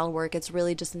inner child work. It's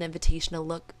really just an invitation to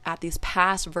look at these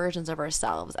past versions of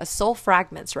ourselves as soul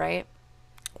fragments, right?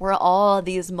 We're all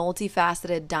these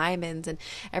multifaceted diamonds, and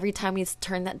every time we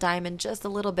turn that diamond just a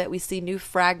little bit, we see new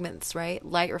fragments, right?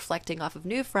 Light reflecting off of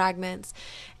new fragments,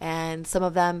 and some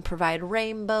of them provide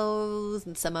rainbows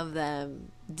and some of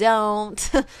them don't.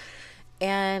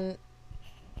 And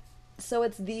so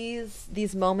it's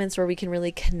these moments where we can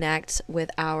really connect with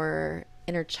our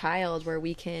inner child, where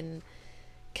we can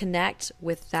connect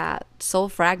with that soul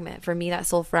fragment. For me, that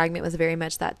soul fragment was very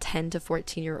much that 10 to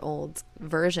 14-year-old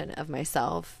version of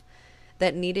myself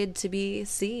that needed to be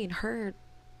seen, heard,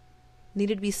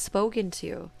 needed to be spoken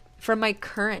to from my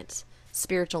current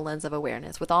spiritual lens of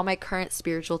awareness, with all my current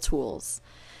spiritual tools,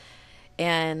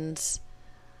 and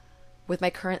with my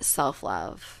current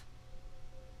self-love,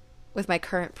 with my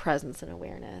current presence and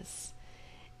awareness,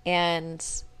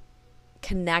 and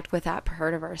connect with that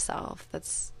part of ourselves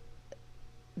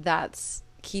that's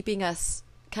keeping us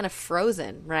kind of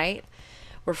frozen, right?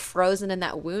 We're frozen in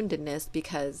that woundedness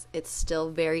because it's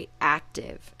still very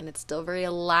active and it's still very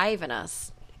alive in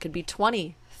us. It could be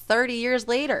 20, 30 years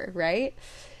later, right?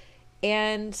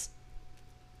 And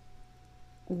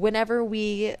whenever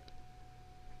we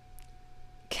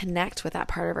connect with that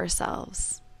part of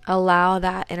ourselves, allow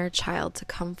that inner child to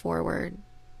come forward,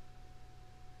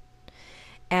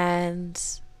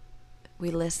 and we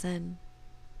listen,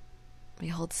 we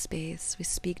hold space, we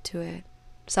speak to it,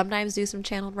 sometimes do some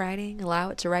channeled writing, allow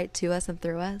it to write to us and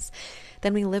through us,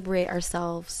 then we liberate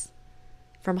ourselves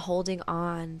from holding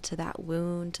on to that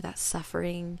wound, to that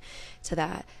suffering, to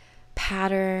that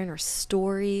pattern or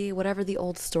story, whatever the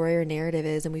old story or narrative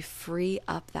is, and we free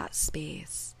up that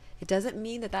space. It doesn't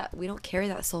mean that we don't carry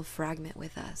that soul fragment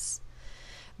with us,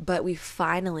 but we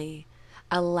finally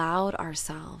allowed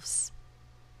ourselves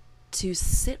to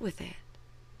sit with it.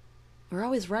 We're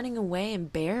always running away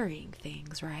and burying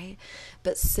things, right?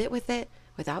 But sit with it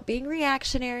without being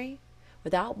reactionary,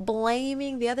 without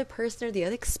blaming the other person or the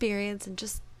other experience, and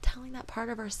just telling that part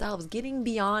of ourselves, getting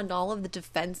beyond all of the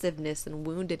defensiveness and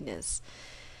woundedness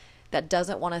that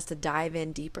doesn't want us to dive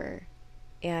in deeper.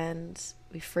 And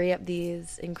we free up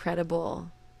these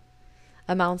incredible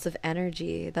amounts of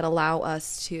energy that allow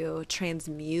us to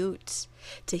transmute,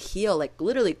 to heal, like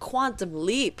literally quantum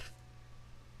leap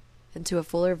into a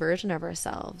fuller version of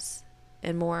ourselves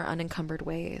in more unencumbered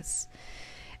ways.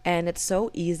 And it's so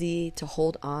easy to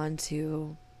hold on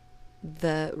to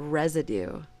the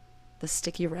residue, the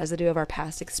sticky residue of our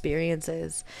past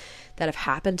experiences that have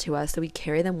happened to us, that we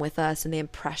carry them with us, and they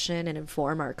impression and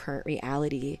inform our current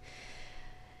reality.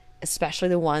 especially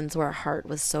the ones where our heart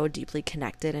was so deeply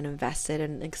connected and invested,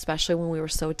 and especially when we were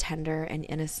so tender and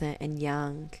innocent and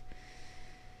young.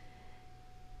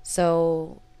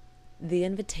 So the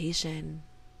invitation,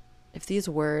 if these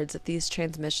words, if these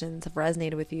transmissions have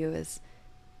resonated with you, is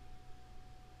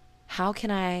how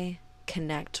can I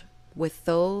connect with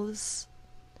those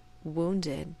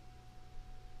wounded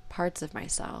parts of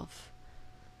myself?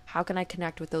 How can I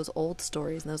connect with those old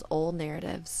stories and those old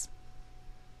narratives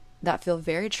that feel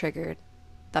very triggered,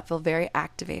 that feel very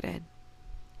activated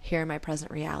here in my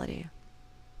present reality?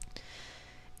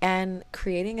 And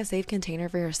creating a safe container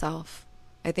for yourself.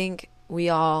 I think we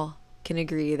all can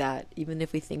agree that even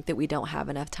if we think that we don't have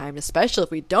enough time, especially if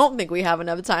we don't think we have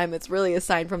enough time, it's really a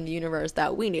sign from the universe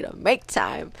that we need to make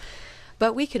time.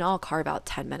 But we can all carve out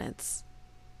 10 minutes.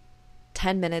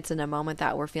 10 minutes in a moment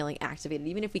that we're feeling activated,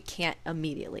 even if we can't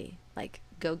immediately, like,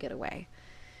 go get away.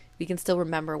 We can still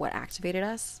remember what activated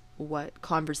us, what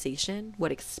conversation,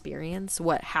 what experience,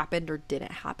 what happened or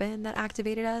didn't happen that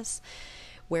activated us,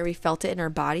 where we felt it in our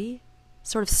body,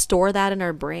 sort of store that in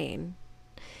our brain.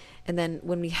 And then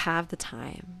when we have the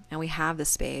time and we have the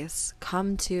space,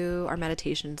 come to our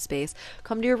meditation space,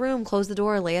 come to your room, close the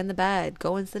door, lay in the bed,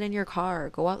 go and sit in your car,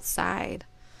 go outside,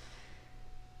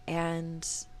 and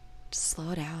just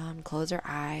slow down, close our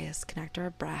eyes, connect our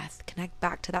breath, connect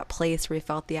back to that place where we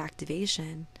felt the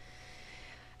activation.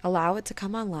 Allow it to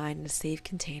come online in a safe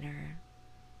container,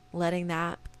 letting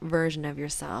that version of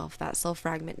yourself, that soul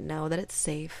fragment, know that it's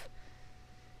safe.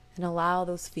 And allow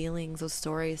those feelings, those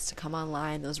stories to come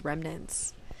online, those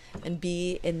remnants, and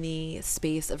be in the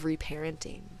space of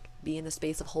reparenting, be in the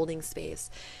space of holding space.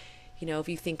 You know, if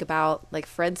you think about, like,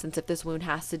 for instance, if this wound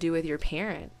has to do with your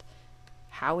parent,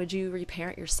 how would you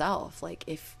reparent yourself? Like,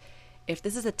 if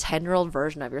this is a 10-year-old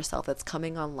version of yourself that's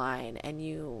coming online and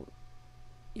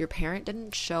your parent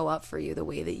didn't show up for you the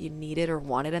way that you needed or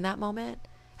wanted in that moment,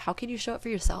 how can you show up for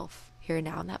yourself here and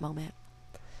now in that moment?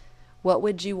 What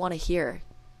would you want to hear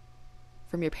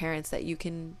from your parents that you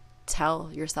can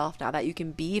tell yourself now, that you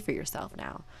can be for yourself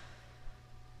now?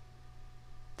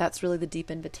 That's really the deep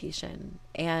invitation.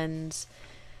 And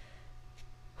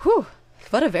whew,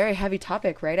 what a very heavy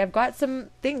topic, right? I've got some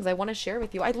things I want to share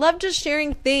with you. I love just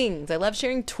sharing things. I love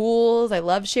sharing tools. I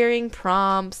love sharing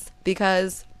prompts,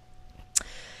 because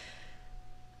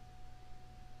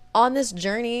on this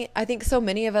journey, I think so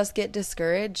many of us get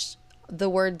discouraged. The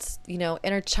words, you know,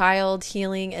 inner child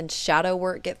healing and shadow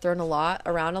work get thrown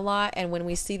around a lot. And when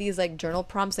we see these, like, journal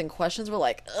prompts and questions, we're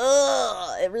like,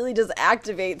 ugh, it really just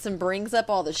activates and brings up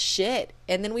all the shit.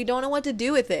 And then we don't know what to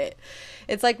do with it.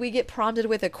 It's like we get prompted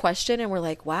with a question and we're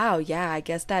like, wow, yeah, I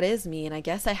guess that is me. And I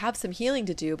guess I have some healing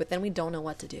to do, but then we don't know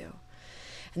what to do.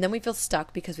 And then we feel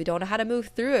stuck because we don't know how to move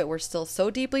through it. We're still so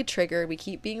deeply triggered. We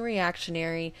keep being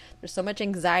reactionary. There's so much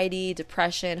anxiety,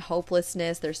 depression,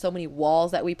 hopelessness. There's so many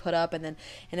walls that we put up, and then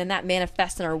that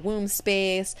manifests in our womb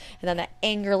space, and then that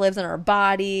anger lives in our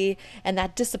body, and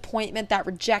that disappointment, that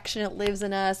rejection, it lives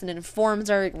in us, and it informs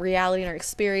our reality and our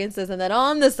experiences, and then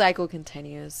on the cycle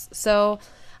continues. So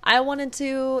I wanted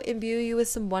to imbue you with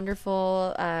some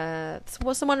wonderful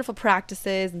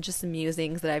practices and just some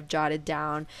musings that I've jotted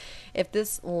down. If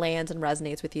this lands and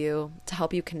resonates with you, to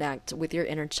help you connect with your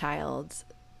inner child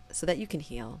so that you can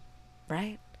heal,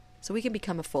 right? So we can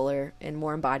become a fuller and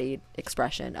more embodied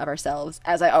expression of ourselves,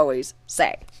 as I always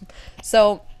say.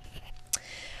 So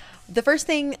the first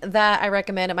thing that I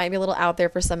recommend, it might be a little out there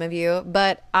for some of you,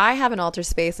 but I have an altar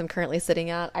space I'm currently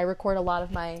sitting at. I record a lot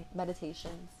of my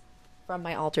meditations from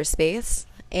my altar space,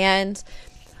 and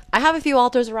I have a few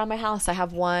altars around my house. I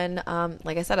have one,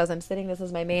 like I said, as I'm sitting, this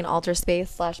is my main altar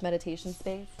space / meditation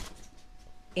space.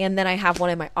 And then I have one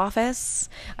in my office.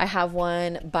 I have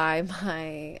one by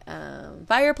my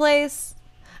fireplace.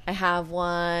 I have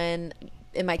one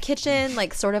in my kitchen,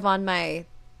 like sort of on my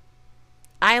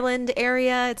island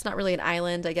area. It's not really an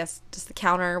island, I guess, just the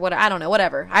counter. I don't know,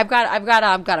 whatever. I've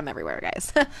got them everywhere,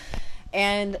 guys.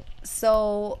 And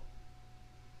so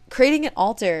creating an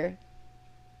altar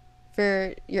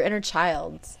for your inner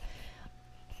child.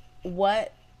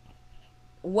 What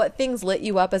things lit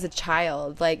you up as a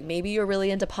child? Like, maybe you're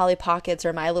really into Polly Pockets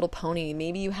or My Little Pony.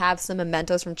 Maybe you have some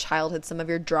mementos from childhood, some of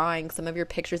your drawings, some of your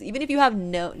pictures. Even if you have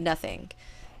nothing.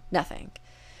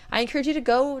 I encourage you to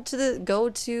go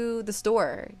to the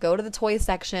store, go to the toy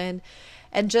section,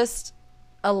 and just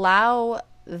allow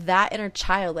that inner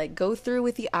child, like, go through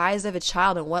with the eyes of a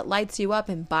child and what lights you up,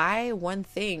 and buy one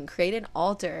thing, create an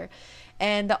altar.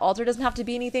 And the altar doesn't have to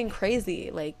be anything crazy.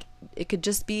 Like, it could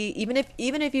just be, even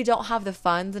if you don't have the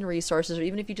funds and resources, or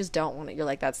even if you just don't want it, you're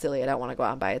like, that's silly, I don't want to go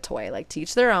out and buy a toy. Like,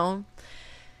 teach their own.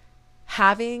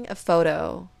 Having a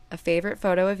favorite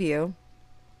photo of you,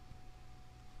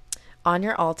 on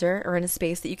your altar or in a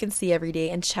space that you can see every day,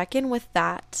 and check in with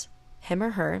that him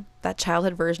or her, that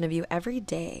childhood version of you every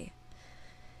day.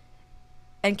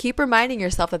 And keep reminding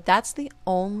yourself that that's the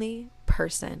only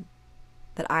person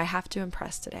that I have to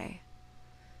impress today.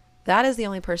 That is the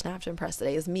only person I have to impress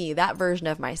today, is me, that version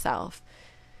of myself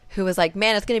who was like,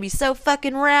 man, it's going to be so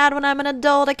fucking rad when I'm an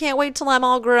adult. I can't wait till I'm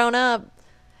all grown up.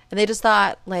 And they just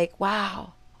thought like,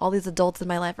 wow, all these adults in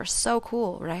my life are so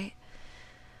cool, right?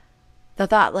 They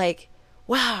thought like,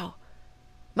 wow,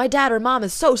 my dad or mom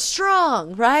is so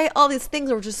strong, right? All these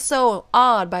things were just so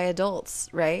awed by adults,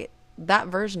 right? That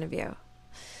version of you.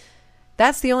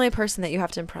 That's the only person that you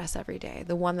have to impress every day.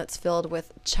 The one that's filled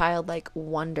with childlike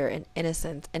wonder and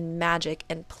innocence and magic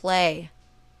and play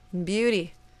and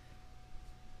beauty.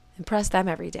 Impress them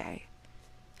every day.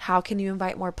 How can you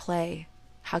invite more play?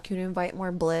 How can you invite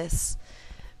more bliss,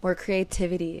 more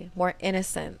creativity, more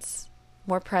innocence,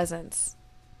 more presence?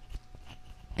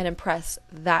 And impress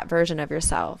that version of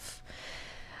yourself.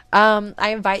 I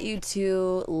invite you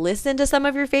to listen to some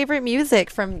of your favorite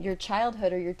music from your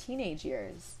childhood or your teenage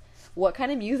years. What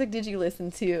kind of music did you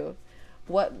listen to?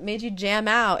 What made you jam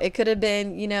out? It could have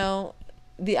been,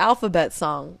 the alphabet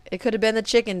song. It could have been the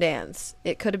chicken dance.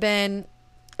 It could have been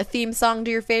a theme song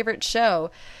to your favorite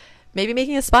show. Maybe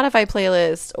making a Spotify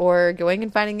playlist or going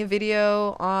and finding a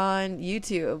video on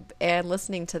YouTube and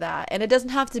listening to that. And it doesn't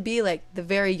have to be like the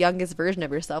very youngest version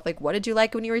of yourself. Like, what did you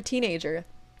like when you were a teenager?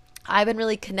 I've been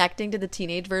really connecting to the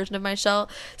teenage version of myself.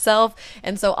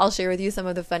 And so I'll share with you some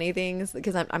of the funny things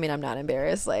because I'm not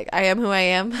embarrassed. Like, I am who I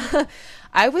am.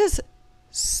 I was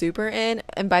super in.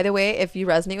 And by the way, if you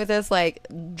resonate with this, like,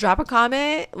 drop a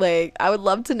comment. Like, I would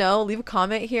love to know. Leave a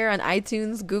comment here on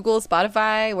iTunes, Google,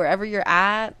 Spotify, wherever you're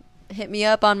at. Hit me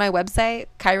up on my website,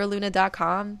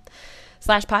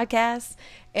 KyraLuna.com/podcast,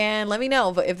 and let me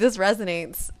know if this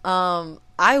resonates.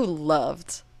 I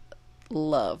loved.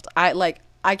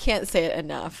 I can't say it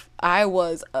enough. I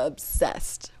was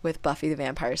obsessed with Buffy the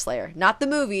Vampire Slayer. Not the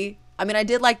movie. I mean, I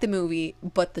did like the movie,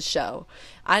 but the show.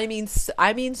 I mean,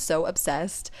 so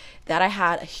obsessed that I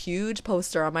had a huge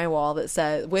poster on my wall that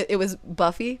said, it was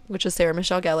Buffy, which is Sarah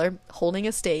Michelle Gellar, holding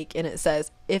a stake, and it says,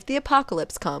 "If the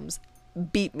apocalypse comes,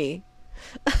 beat me."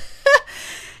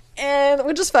 And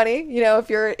which is funny,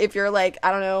 if you're like,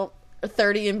 I don't know,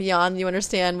 30 and beyond, you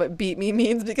understand what beat me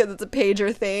means because it's a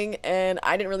pager thing. And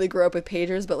I didn't really grow up with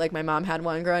pagers, but like my mom had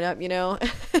one growing up,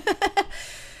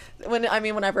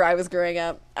 whenever I was growing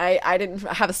up, I didn't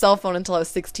have a cell phone until I was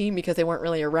 16 because they weren't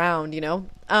really around,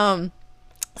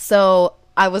 so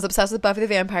I was obsessed with Buffy the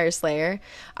Vampire Slayer.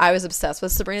 I was obsessed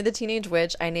with Sabrina the Teenage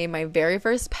Witch. I named my very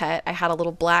first pet. I had a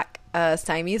little black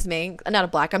Siamese Manx. Not a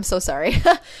black, I'm so sorry.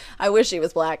 I wish he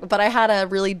was black. But I had a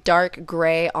really dark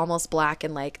gray, almost black,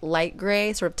 and like light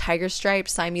gray, sort of tiger striped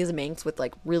Siamese Manx with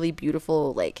like really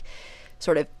beautiful, like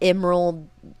sort of emerald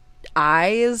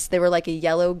eyes. They were like a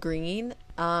yellow green.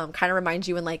 Kind of reminds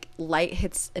you when like light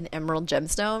hits an emerald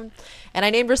gemstone. And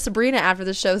I named her Sabrina after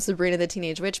the show Sabrina the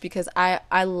Teenage Witch because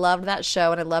I loved that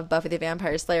show and I love Buffy the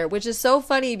Vampire Slayer, which is so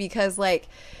funny because like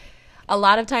a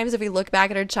lot of times if we look back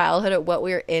at our childhood at what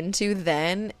we were into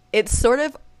then, it's sort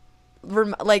of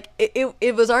like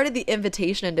it was already the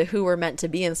invitation into who we're meant to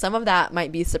be, and some of that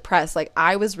might be suppressed. Like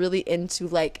I was really into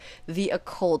like the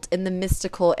occult and the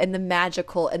mystical and the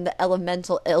magical and the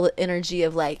elemental energy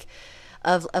of like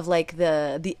of like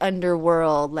the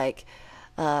underworld, like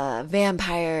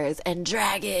vampires and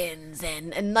dragons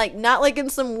and like not like in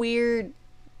some weird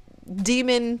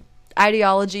demon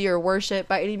ideology or worship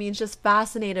by any means, just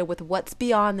fascinated with what's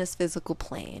beyond this physical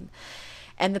plane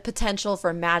and the potential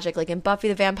for magic. Like in Buffy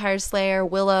the Vampire Slayer,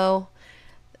 Willow,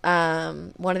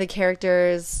 one of the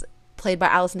characters played by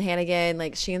Allison Hannigan,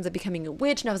 like she ends up becoming a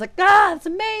witch, and I was like, it's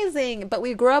amazing. But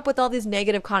we grew up with all these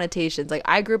negative connotations. Like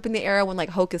I grew up in the era when like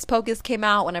Hocus Pocus came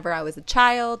out whenever I was a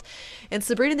child, and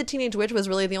Sabrina the Teenage Witch was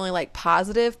really the only like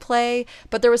positive play,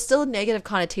 but there was still negative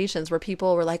connotations where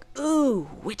people were like,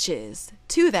 ooh, witches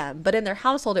to them. But in their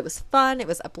household it was fun, it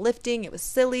was uplifting, it was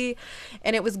silly,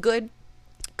 and it was good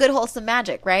wholesome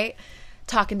magic, right?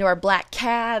 Talking to our black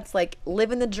cats, like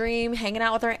living the dream, hanging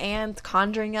out with our aunts,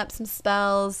 conjuring up some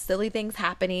spells, silly things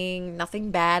happening,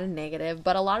 nothing bad and negative.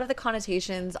 But a lot of the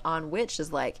connotations on witch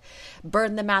is like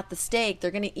burn them at the stake, they're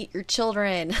gonna eat your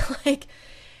children. Like,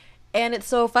 and it's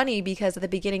so funny because at the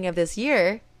beginning of this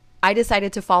year I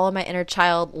decided to follow my inner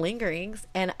child lingerings,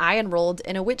 and I enrolled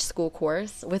in a witch school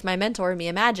course with my mentor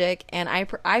Mia Magic, and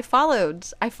I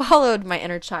followed my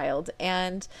inner child.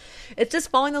 And it's just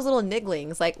following those little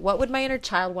nigglings, like what would my inner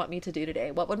child want me to do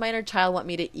today? What would my inner child want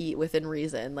me to eat within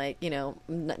reason? Like,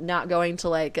 not going to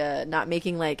like not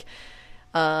making like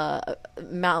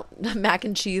mac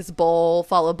and cheese bowl,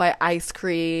 followed by ice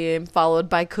cream, followed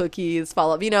by cookies,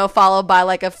 followed by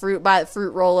like a fruit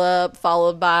roll up,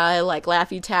 followed by like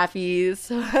Laffy Taffies.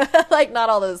 Like not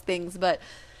all those things, but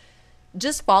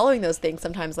just following those things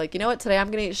sometimes, like, you know what, today I'm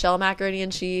gonna eat shell macaroni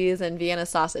and cheese and Vienna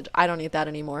sausage. I don't eat that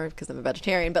anymore because I'm a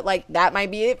vegetarian, but like that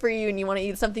might be it for you and you want to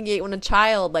eat something you ate when a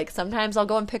child. Like sometimes I'll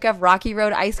go and pick up Rocky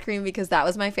Road ice cream because that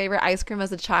was my favorite ice cream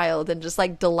as a child, and just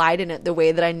like delight in it the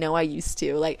way that I know I used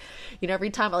to. Like, you know, every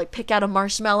time I like pick out a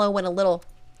marshmallow and a little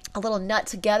nut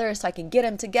together so I can get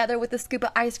them together with a scoop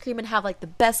of ice cream and have like the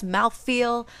best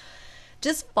mouthfeel.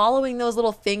 Just following those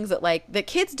little things that like that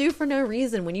kids do for no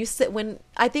reason. When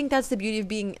I think that's the beauty of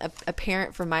being a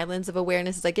parent from my lens of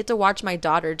awareness, is I get to watch my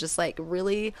daughter just like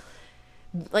really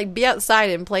like be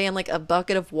outside and play in like a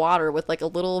bucket of water with like a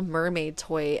little mermaid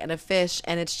toy and a fish,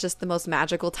 and it's just the most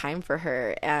magical time for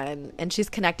her, and she's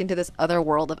connecting to this other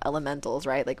world of elementals,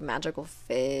 right? Like magical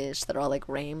fish that are all like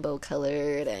rainbow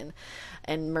colored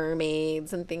and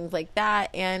mermaids and things like that.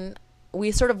 And we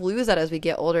sort of lose that as we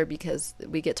get older because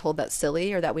we get told that's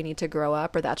silly, or that we need to grow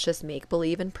up, or that's just make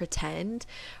believe and pretend,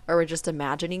 or we're just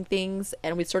imagining things,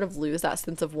 and we sort of lose that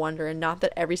sense of wonder. And not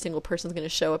that every single person's going to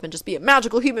show up and just be a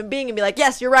magical human being and be like,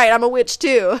 yes, you're right, I'm a witch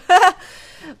too.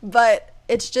 But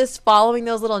it's just following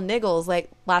those little niggles. Like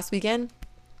last weekend,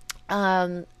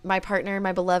 my partner,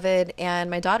 my beloved, and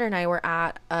my daughter and I were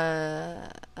at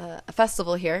a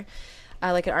festival here,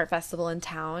 like an art festival in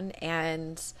town,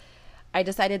 and I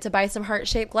decided to buy some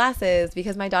heart-shaped glasses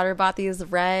because my daughter bought these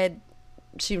red,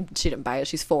 she didn't buy it,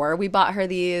 she's 4. We bought her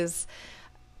these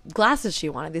glasses she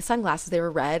wanted, these sunglasses. They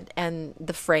were red and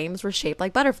the frames were shaped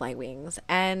like butterfly wings.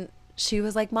 And she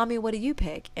was like, Mommy, what do you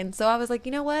pick? And so I was like,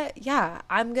 you know what? Yeah,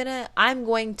 I'm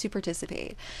going to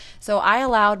participate. So I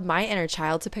allowed my inner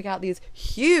child to pick out these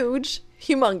huge,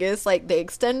 humongous, like they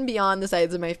extend beyond the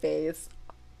sides of my face,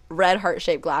 red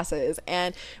heart-shaped glasses,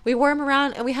 and we wore them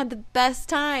around and we had the best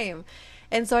time.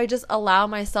 And so I just allow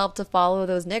myself to follow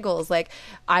those niggles. Like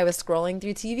I was scrolling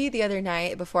through TV the other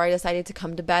night before I decided to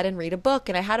come to bed and read a book,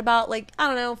 and I had about like, I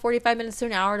don't know, 45 minutes to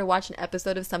an hour to watch an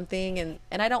episode of something, and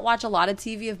I don't watch a lot of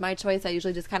TV of my choice. I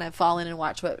usually just kind of fall in and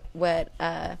watch what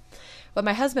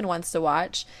my husband wants to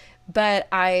watch. But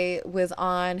I was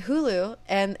on Hulu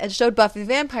and it showed Buffy the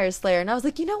Vampire Slayer, and I was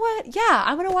like, you know what? Yeah,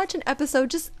 I'm gonna watch an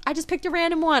episode. I just picked a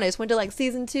random one. I just went to like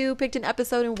season 2, picked an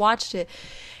episode and watched it.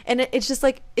 And it's just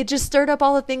like, it just stirred up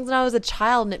all the things when I was a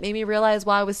child, and it made me realize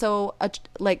why I was so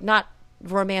like not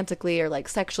romantically or like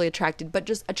sexually attracted, but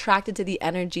just attracted to the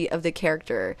energy of the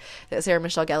character that Sarah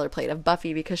Michelle Gellar played of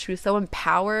Buffy, because she was so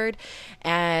empowered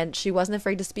and she wasn't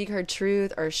afraid to speak her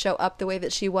truth or show up the way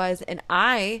that she was. And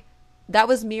that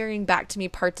was mirroring back to me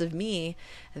parts of me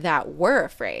that were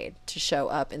afraid to show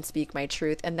up and speak my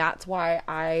truth. And that's why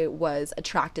I was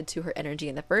attracted to her energy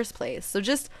in the first place. So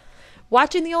just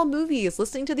watching the old movies,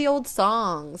 listening to the old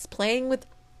songs, playing with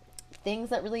things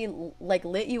that really like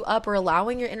lit you up, or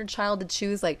allowing your inner child to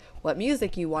choose like what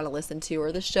music you want to listen to,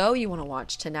 or the show you want to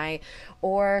watch tonight,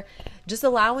 or just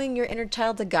allowing your inner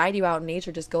child to guide you out in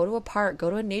nature. Just go to a park, go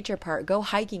to a nature park, go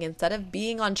hiking instead of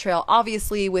being on trail,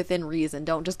 obviously within reason.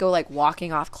 Don't just go like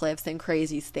walking off cliffs and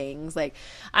crazy things. Like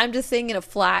I'm just saying in a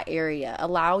flat area,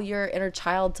 allow your inner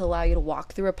child to allow you to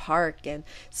walk through a park and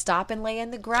stop and lay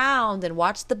in the ground and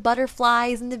watch the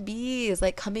butterflies and the bees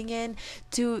like coming in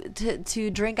to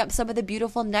drink up some of the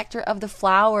beautiful nectar of the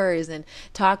flowers, and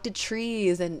talk to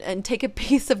trees, and take a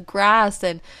piece of grass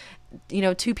and, you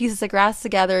know, 2 pieces of grass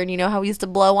together, and you know how we used to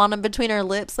blow on them between our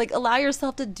lips. Like allow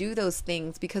yourself to do those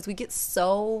things, because we get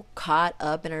so caught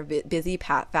up in our busy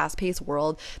fast-paced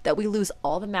world that we lose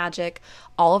all the magic,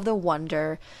 all of the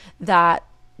wonder that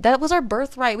was our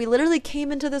birthright. We literally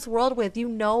came into this world with, you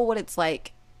know what it's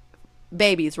like,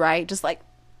 babies, right? Just like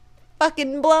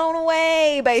fucking blown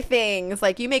away by things.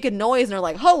 Like you make a noise and they're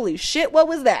like, holy shit, what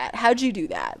was that? How'd you do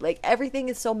that? Like everything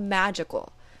is so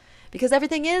magical, because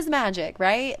everything is magic,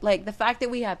 right? Like the fact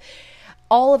that we have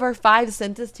all of our 5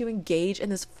 senses to engage in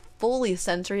this fully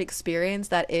sensory experience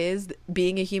that is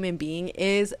being a human being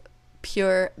is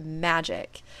pure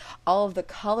magic. All of the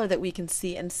color that we can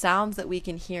see and sounds that we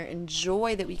can hear and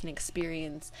joy that we can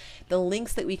experience, the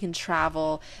links that we can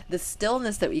travel, the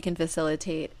stillness that we can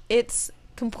facilitate, it's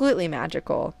completely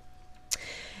magical.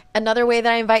 Another way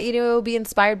that I invite you to be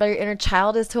inspired by your inner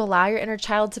child is to allow your inner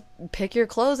child to pick your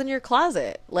clothes in your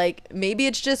closet. Like maybe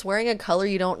it's just wearing a color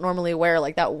you don't normally wear,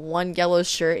 like that one yellow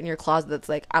shirt in your closet that's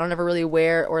like, I don't ever really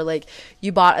wear, or like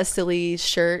you bought a silly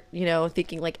shirt, you know,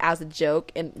 thinking like as a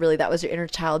joke, and really that was your inner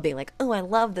child being like, oh, I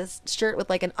love this shirt with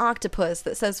like an octopus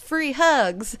that says free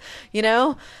hugs, you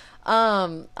know?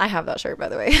 I have that shirt, by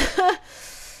the way.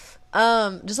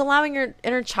 Just allowing your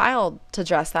inner child to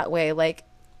dress that way. Like,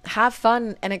 have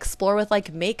fun and explore with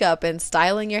like makeup and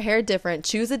styling your hair different.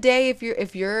 Choose a day if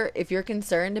you're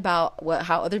concerned about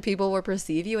how other people will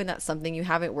perceive you and that's something you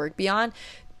haven't worked beyond.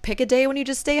 Pick a day when you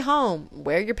just stay home.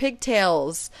 Wear your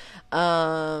pigtails.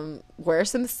 Wear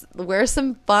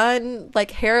some fun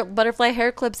like butterfly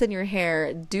hair clips in your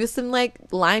hair. Do some like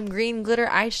lime green glitter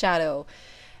eyeshadow.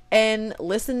 And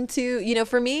listen to,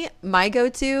 for me, my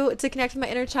go-to to connect with my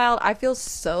inner child, I feel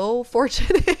so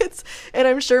fortunate. And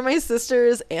I'm sure my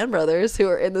sisters and brothers who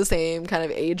are in the same kind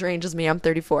of age range as me, I'm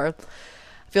 34,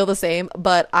 feel the same.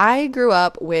 But I grew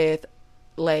up with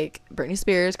like Britney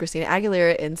Spears, Christina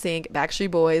Aguilera, NSYNC, Backstreet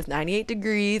Boys, 98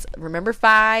 Degrees, Remember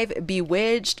 5,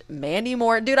 Bewitched, Mandy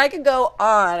Moore. Dude, I could go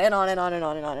on and on and on and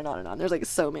on and on and on and on. There's like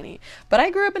so many. But I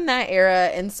grew up in that era,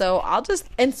 and so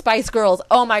and Spice Girls.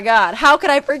 Oh my God, how could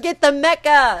I forget the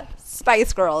Mecca?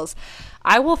 Spice Girls.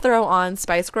 I will throw on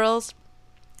Spice Girls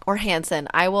or Hanson.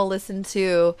 I will listen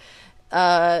to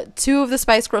two of the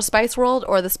Spice Girls, Spice World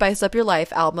or the Spice Up Your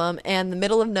Life album, and the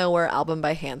Middle of Nowhere album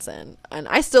by Hanson. And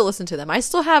I still listen to them. I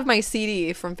still have my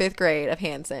CD from 5th grade of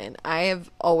Hanson. I have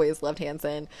always loved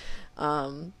Hanson.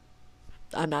 I'm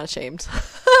not ashamed.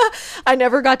 I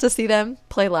never got to see them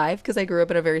play live because I grew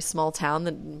up in a very small town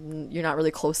that you're not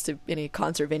really close to any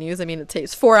concert venues. I mean, it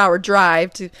takes 4-hour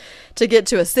drive to get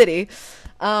to a city.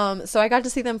 So I got to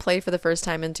see them play for the first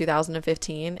time in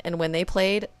 2015. And when they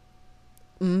played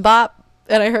Mbop,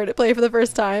 and I heard it play for the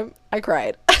first time, I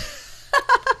cried.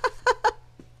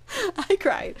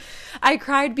 I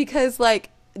cried because,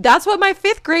 like, that's what my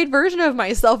 5th grade version of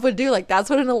myself would do. Like, that's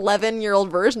what an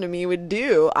 11-year-old version of me would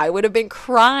do. I would have been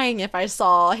crying if I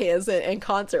saw his in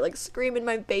concert, like, screaming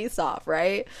my face off,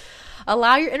 right?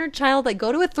 Allow your inner child, like,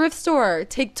 go to a thrift store,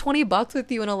 take $20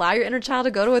 with you and allow your inner child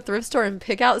to go to a thrift store and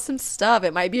pick out some stuff.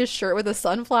 It might be a shirt with a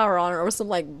sunflower on it or some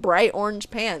like bright orange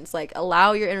pants. Like,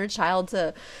 allow your inner child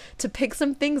to pick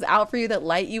some things out for you that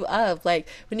light you up. Like,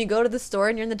 when you go to the store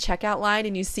and you're in the checkout line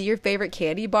and you see your favorite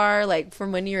candy bar, like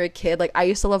from when you were a kid, like I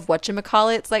used to love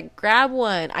whatchamacallits, like grab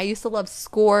one. I used to love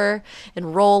Score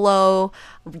and Rolo,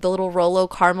 the little Rolo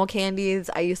caramel candies.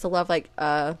 I used to love like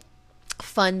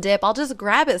Fun Dip. I'll just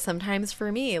grab it sometimes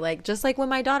for me, like just like when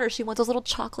my daughter, she wants those little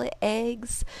chocolate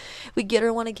eggs, we get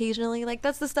her one occasionally. Like,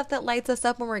 that's the stuff that lights us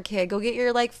up when we're a kid. Go get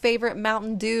your like favorite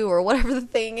Mountain Dew or whatever the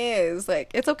thing is. Like,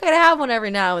 it's okay to have one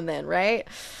every now and then, right?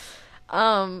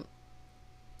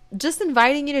 Just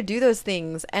inviting you to do those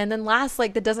things. And then last,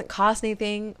 like, that doesn't cost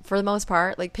anything for the most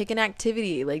part. Like, pick an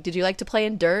activity. Like, did you like to play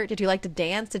in dirt? Did you like to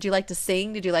dance? Did you like to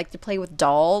sing? Did you like to play with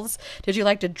dolls? Did you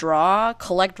like to draw,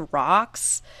 collect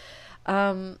rocks?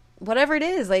 Whatever it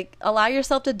is, like, allow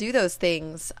yourself to do those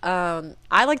things. I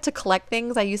like to collect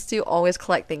things. I used to always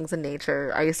collect things in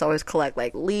nature. I used to always collect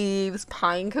like leaves,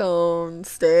 pine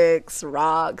cones, sticks,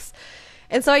 rocks.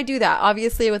 And so I do that,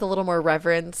 obviously with a little more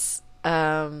reverence.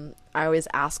 I always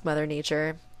ask Mother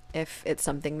Nature if it's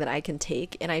something that I can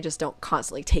take, and I just don't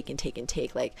constantly take and take and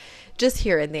take, like just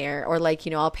here and there. Or like,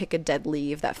 I'll pick a dead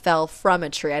leaf that fell from a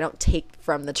tree. I don't take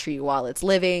from the tree while it's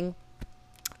living.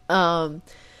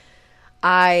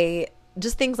 I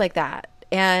just things like that.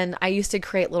 And I used to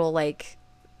create little like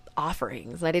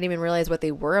offerings. I didn't even realize what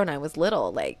they were when I was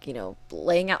little, like,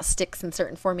 laying out sticks in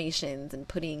certain formations and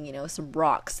putting, some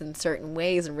rocks in certain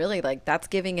ways. And really, like, that's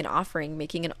giving an offering,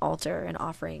 making an altar, an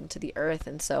offering to the earth.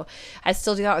 And so I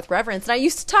still do that with reverence. And I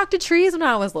used to talk to trees when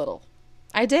I was little.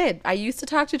 I did. I used to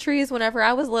talk to trees whenever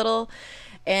I was little,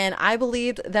 and I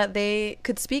believed that they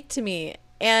could speak to me.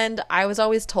 And I was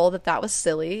always told that that was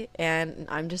silly, and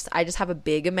I just have a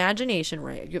big imagination,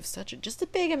 right? You have just a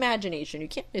big imagination. You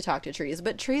can't really talk to trees,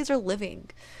 but trees are living.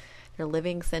 They're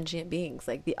living sentient beings.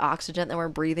 Like, the oxygen that we're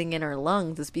breathing in our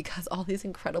lungs is because all these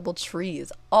incredible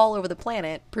trees all over the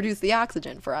planet produce the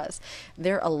oxygen for us.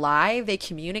 They're alive. They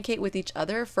communicate with each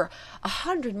other for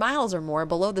 100 miles or more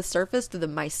below the surface through the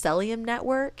mycelium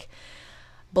network,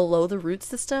 below the root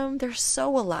system. They're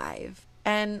so alive.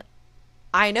 And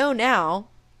I know now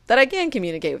that I can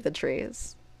communicate with the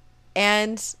trees.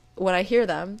 And when I hear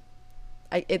them,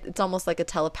 it's almost like a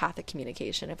telepathic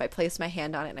communication. If I place my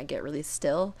hand on it and I get really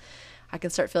still, I can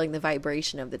start feeling the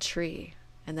vibration of the tree.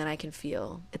 And then I can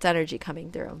feel its energy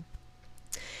coming through.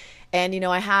 And,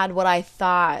 I had what I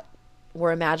thought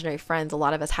were imaginary friends. A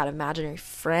lot of us had imaginary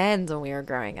friends when we were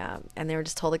growing up. And they were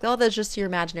just told, like, oh, that's just your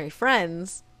imaginary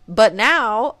friends. But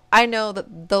now I know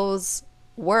that those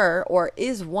were or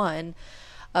is one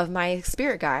of my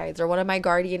spirit guides or one of my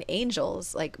guardian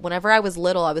angels. Like, whenever I was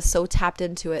little, I was so tapped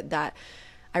into it that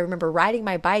I remember riding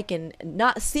my bike and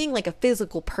not seeing like a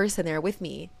physical person there with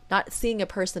me, not seeing a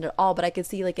person at all, but I could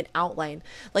see like an outline.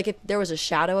 Like if there was a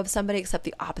shadow of somebody, except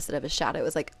the opposite of a shadow. It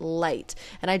was like light.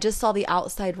 And I just saw the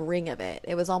outside ring of it.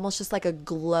 It was almost just like a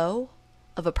glow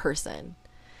of a person.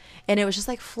 And it was just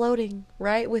like floating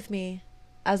right with me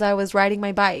as I was riding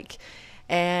my bike.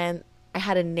 And I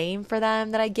had a name for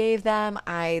them that I gave them.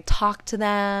 I talked to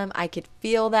them. I could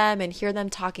feel them and hear them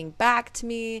talking back to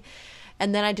me.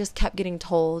 And then I just kept getting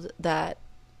told that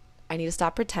I need to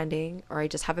stop pretending, or I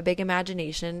just have a big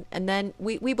imagination. And then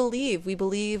we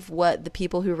believe what the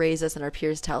people who raise us and our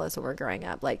peers tell us when we're growing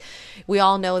up. Like, we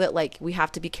all know that, like, we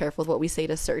have to be careful with what we say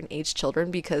to certain age children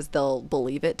because they'll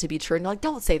believe it to be true. And you're like,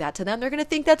 don't say that to them. They're going to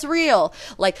think that's real.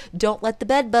 Like, don't let the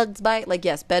bed bugs bite. Like,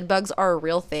 yes, bed bugs are a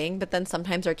real thing, but then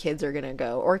sometimes our kids are going to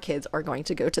go, or kids are going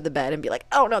to go to the bed and be like,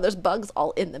 oh no, there's bugs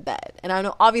all in the bed. And I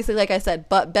know, obviously, like I said,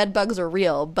 but bed bugs are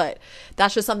real, but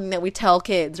that's just something that we tell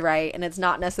kids, right? And it's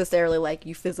not necessarily like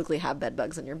you physically have bed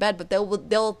bugs in your bed, but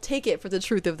they'll take it for the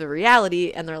truth of the reality,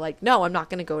 and they're like, no, I'm not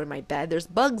going to go to my bed, there's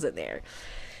bugs in there.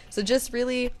 So just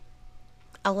really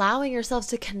allowing yourselves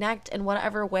to connect in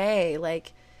whatever way,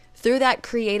 like through that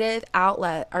creative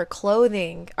outlet, our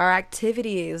clothing, our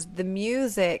activities, the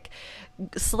music,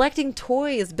 selecting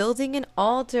toys, building an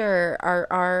altar,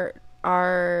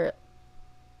 our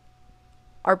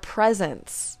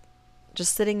presence,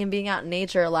 just sitting and being out in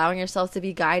nature, allowing yourself to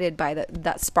be guided by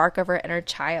that spark of our inner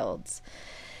child.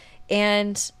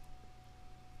 And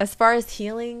as far as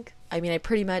healing, I mean,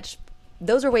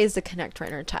 those are ways to connect to our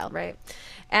inner child, right?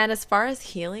 And as far as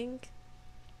healing,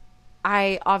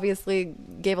 I obviously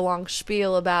gave a long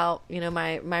spiel about,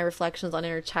 my reflections on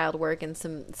inner child work and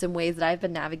some ways that I've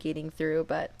been navigating through.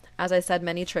 But as I said,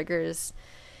 many triggers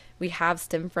we have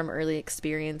stem from early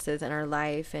experiences in our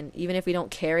life. And even if we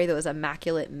don't carry those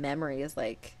immaculate memories,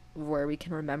 like where we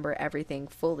can remember everything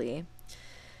fully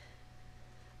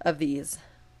of these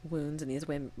wounds and these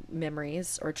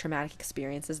memories or traumatic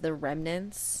experiences, the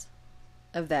remnants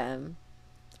of them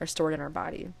are stored in our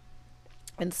body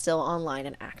and still online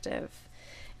and active.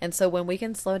 And so when we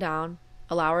can slow down,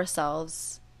 allow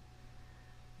ourselves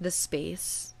the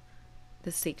space,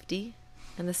 the safety,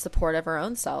 and the support of our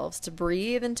own selves to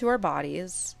breathe into our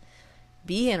bodies,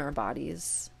 be in our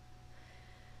bodies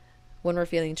when we're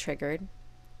feeling triggered,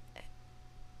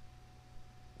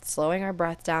 slowing our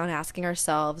breath down, asking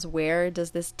ourselves, where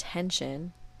does this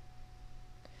tension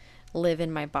live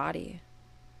in my body?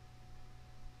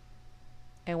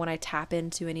 And when I tap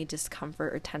into any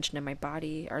discomfort or tension in my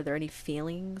body, are there any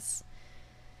feelings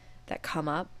that come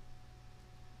up?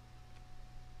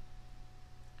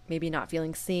 Maybe not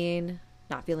feeling seen,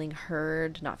 not feeling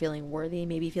heard, not feeling worthy,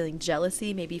 maybe feeling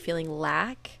jealousy, maybe feeling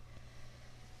lack.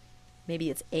 Maybe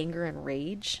it's anger and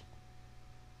rage.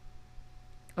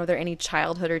 Are there any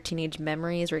childhood or teenage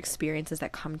memories or experiences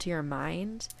that come to your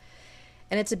mind?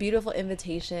 And it's a beautiful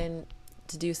invitation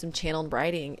to do some channeled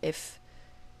writing if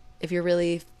you're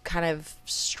really kind of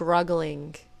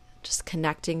struggling, just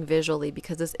connecting visually,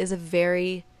 because this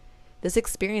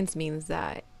experience means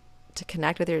that to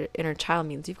connect with your inner child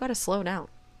means you've got to slow down.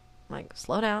 Like,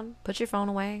 slow down, put your phone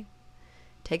away,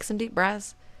 take some deep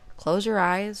breaths, close your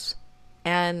eyes,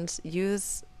 and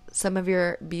use some of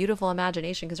your beautiful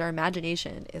imagination, because our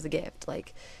imagination is a gift.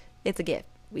 Like, it's a gift.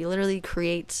 We literally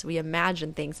we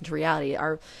imagine things into reality.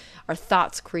 Our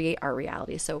thoughts create our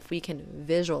reality. So if we can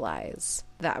visualize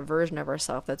that version of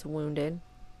ourselves that's wounded,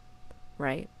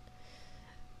 right?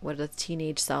 What is a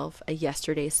teenage self, a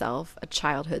yesterday self, a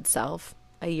childhood self,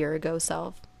 a year ago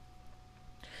self?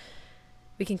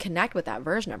 We can connect with that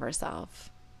version of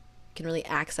ourselves. We can really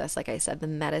access, like I said, the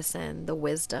medicine, the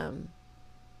wisdom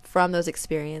from those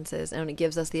experiences, and it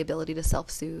gives us the ability to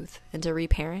self-soothe and to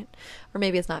reparent. Or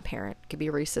maybe it's not parent, it could be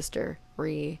re-sister,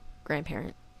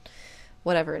 re-grandparent,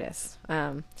 whatever it is.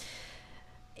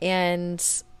 And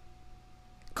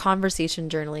conversation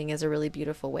journaling is a really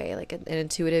beautiful way, like an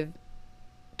intuitive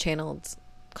channeled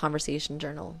conversation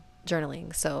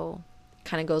journaling. So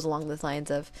kind of goes along the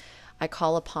lines of, I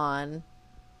call upon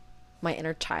my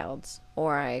inner child,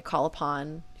 or I call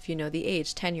upon, if you know the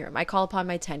age, 10-year, I call upon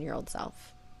my 10-year-old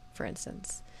self, for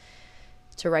instance,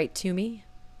 to write to me,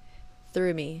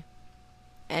 through me,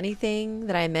 anything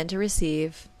that I am meant to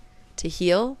receive to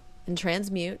heal and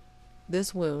transmute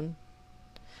this wound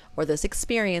or this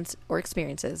experience or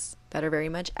experiences that are very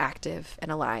much active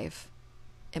and alive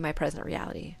in my present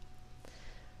reality.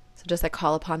 So just I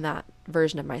call upon that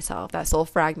version of myself, that soul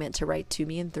fragment, to write to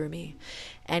me and through me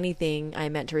anything I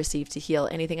meant to receive to heal,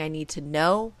 anything I need to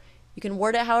know, You can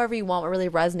word it however you want, what really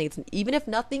resonates. And even if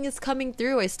nothing is coming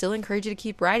through, I still encourage you to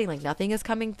keep writing. Like, nothing is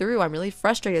coming through. I'm really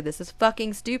frustrated. This is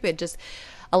fucking stupid. Just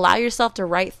allow yourself to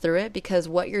write through it, because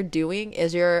what you're doing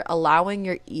is you're allowing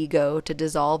your ego to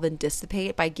dissolve and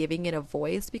dissipate by giving it a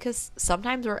voice. Because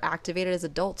sometimes we're activated as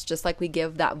adults, just like we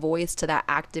give that voice to that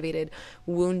activated,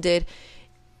 wounded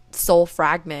soul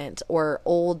fragment or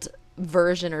old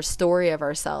version or story of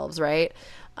ourselves, right?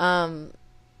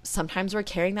 Sometimes we're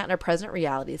carrying that in our present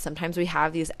reality. Sometimes we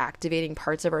have these activating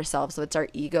parts of ourselves. So it's our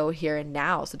ego here and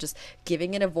now. So just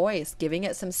giving it a voice, giving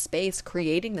it some space,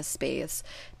 creating the space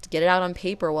to get it out on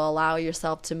paper will allow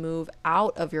yourself to move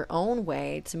out of your own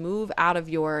way, to move out of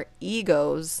your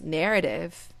ego's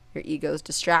narrative, your ego's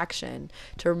distraction,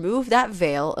 to remove that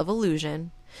veil of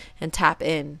illusion and tap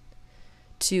in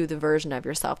to the version of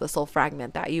yourself, the soul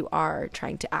fragment that you are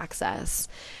trying to access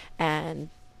and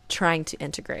trying to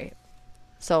integrate.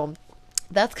 So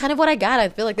that's kind of what I got. I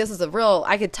feel like this is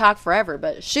I could talk forever,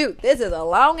 but shoot, this is a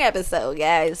long episode,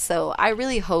 guys. So I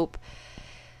really hope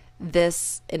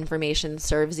this information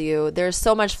serves you. There's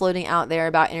so much floating out there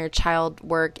about inner child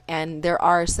work, and there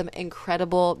are some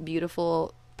incredible,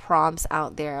 beautiful prompts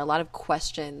out there, a lot of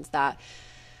questions that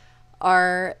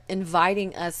are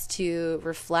inviting us to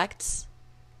reflect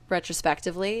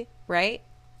retrospectively, right?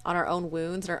 On our own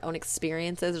wounds and our own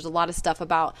experiences. There's a lot of stuff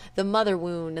about the mother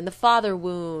wound and the father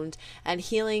wound and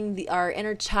healing our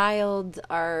inner child,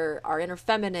 our inner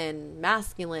feminine,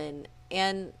 masculine.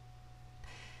 And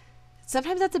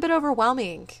sometimes that's a bit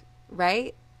overwhelming,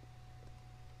 right?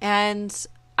 And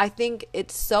I think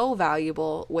it's so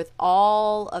valuable with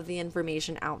all of the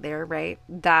information out there, right?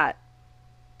 That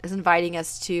is inviting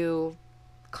us to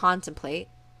contemplate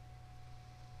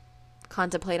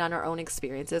on our own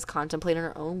experiences, contemplate on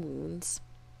our own wounds,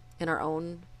 in our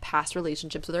own past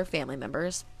relationships with our family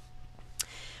members.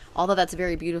 Although that's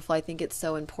very beautiful, I think it's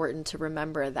so important to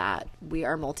remember that we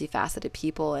are multifaceted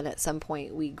people, and at some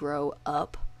point we grow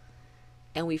up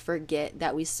and we forget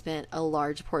that we spent a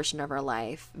large portion of our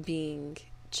life being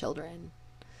children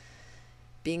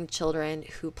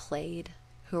who played,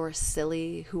 who were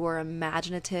silly, who were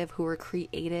imaginative, who were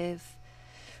creative,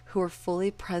 who were fully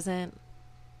present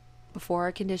before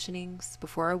our conditionings,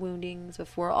 before our woundings,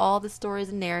 before all the stories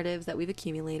and narratives that we've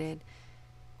accumulated.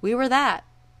 We were that.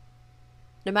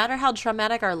 No matter how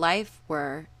traumatic our life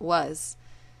was,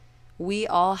 we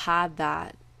all had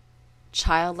that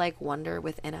childlike wonder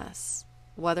within us.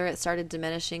 Whether it started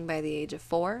diminishing by the age of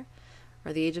 4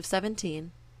 or the age of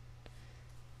 17,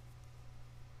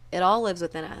 it all lives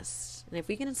within us. And if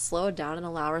we can slow it down and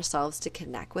allow ourselves to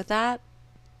connect with that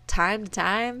time to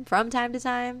time, from time to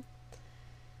time,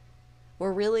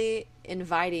 we're really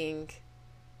inviting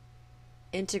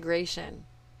integration,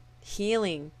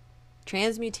 healing,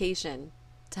 transmutation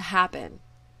to happen.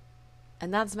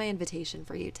 And that's my invitation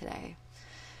for you today.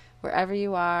 Wherever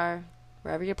you are,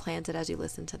 wherever you're planted as you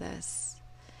listen to this.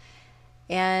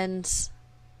 And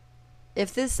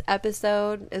if this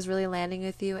episode is really landing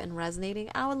with you and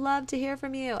resonating, I would love to hear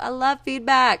from you. I love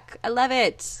feedback. I love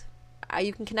it.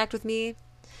 You can connect with me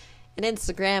in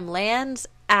Instagram land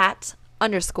at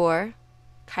 _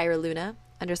 Kyra Luna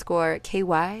 _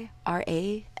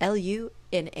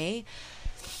 KYRALUNA.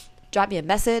 Drop me a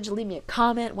message, leave me a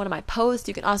comment, one of my posts.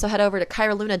 You can also head over to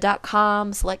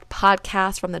KyraLuna.com, select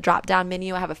podcast from the drop down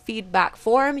menu. I have a feedback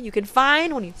form you can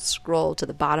find when you scroll to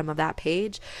the bottom of that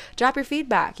page. Drop your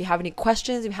feedback. You have any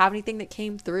questions, you have anything that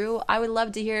came through, I would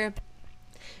love to hear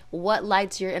what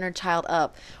lights your inner child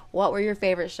up. What were your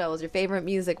favorite shows, your favorite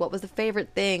music? What was the favorite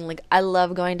thing? Like, I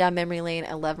love going down memory lane.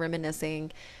 I love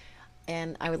reminiscing.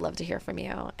 And I would love to hear from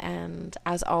you. And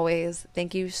as always,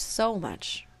 thank you so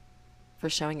much for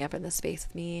showing up in this space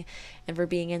with me and for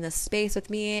being in this space with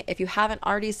me. If you haven't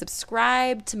already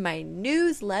subscribed to my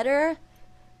newsletter,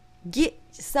 get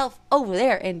yourself over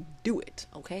there and do it.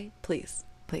 Okay? Please.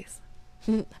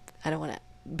 I don't want to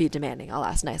be demanding. I'll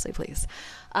ask nicely, please.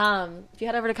 If you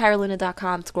head over to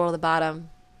KyraLuna.com, scroll to the bottom.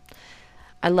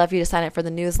 I'd love you to sign up for the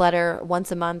newsletter.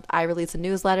 Once a month, I release a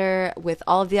newsletter with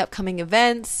all of the upcoming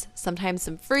events, sometimes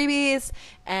some freebies,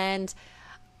 and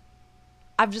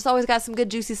I've just always got some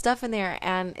good juicy stuff in there,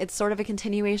 and it's sort of a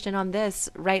continuation on this.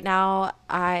 Right now,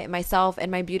 I, myself, and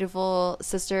my beautiful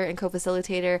sister and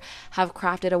co-facilitator have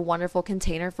crafted a wonderful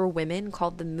container for women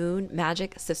called the Moon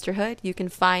Magic Sisterhood. You can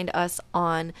find us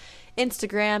on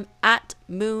Instagram at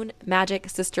Moon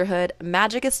Magic Sisterhood.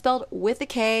 Magic is spelled with a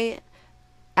K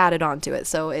added onto it.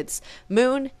 So it's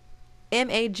Moon,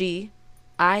 MAGICK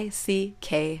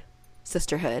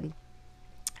Sisterhood.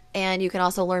 And you can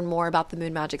also learn more about the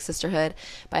Moon Magic Sisterhood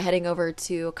by heading over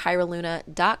to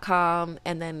KyraLuna.com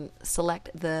and then select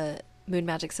the Moon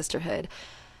Magic Sisterhood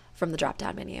from the drop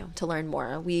down menu to learn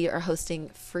more. We are hosting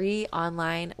free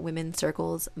online women's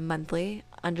circles monthly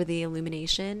under the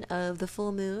illumination of the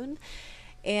full moon.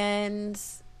 And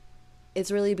it's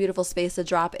really a beautiful space to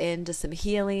drop into some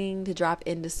healing, to drop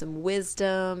into some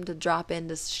wisdom, to drop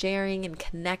into sharing and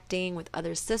connecting with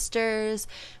other sisters.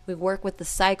 We work with the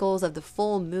cycles of the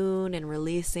full moon and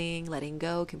releasing, letting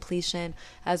go, completion,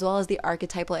 as well as the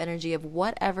archetypal energy of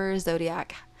whatever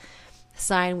zodiac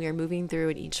sign we are moving through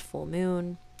in each full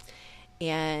moon.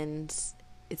 And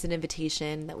it's an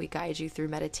invitation that we guide you through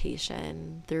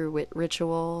meditation, through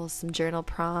rituals, some journal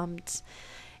prompts,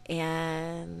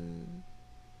 and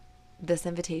this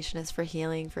invitation is for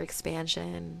healing, for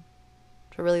expansion,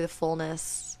 for really the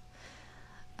fullness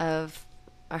of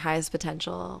our highest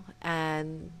potential.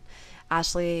 And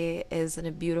Ashley is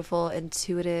a beautiful,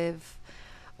 intuitive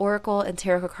oracle and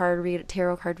tarot card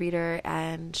reader,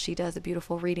 and she does a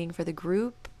beautiful reading for the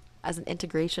group as an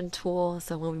integration tool.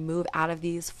 So when we move out of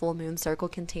these full moon circle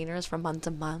containers from month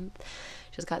to month,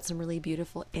 she's got some really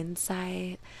beautiful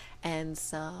insight and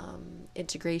some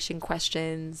integration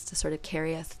questions to sort of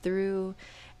carry us through.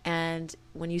 And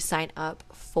when you sign up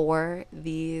for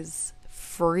these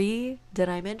free, did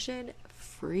I mention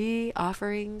free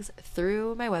offerings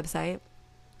through my website,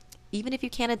 even if you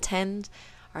can't attend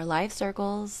our live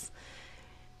circles,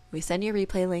 we send you a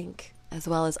replay link, as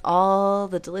well as all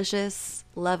the delicious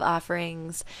love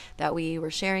offerings that we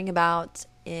were sharing about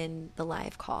in the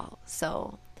live call.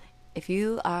 So if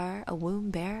you are a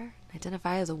womb bear,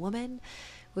 identify as a woman,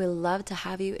 we love to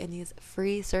have you in these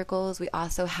free circles. We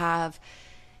also have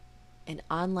an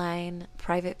online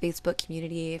private Facebook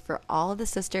community for all of the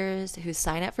sisters who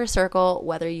sign up for Circle.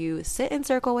 Whether you sit in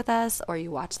Circle with us or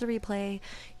you watch the replay,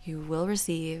 you will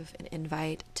receive an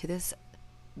invite to this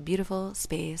beautiful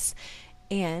space.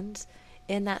 And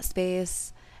in that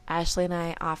space, Ashley and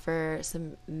I offer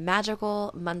some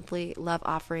magical monthly love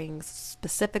offerings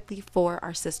specifically for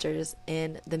our sisters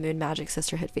in the Moon Magic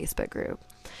Sisterhood Facebook group.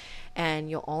 And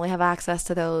you'll only have access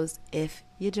to those if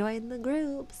you join the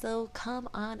group. So come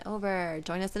on over,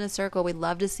 join us in a circle. We'd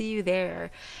love to see you there.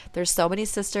 There's so many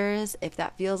sisters. If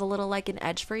that feels a little like an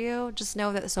edge for you, just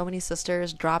know that so many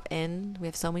sisters drop in. We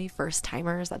have so many first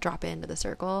timers that drop into the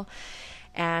circle,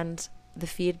 and the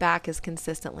feedback is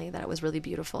consistently that it was really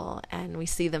beautiful, and we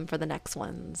see them for the next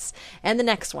ones and the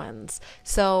next ones.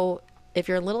 So if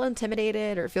you're a little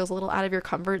intimidated or it feels a little out of your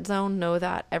comfort zone, know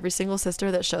that every single sister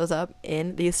that shows up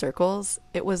in these circles,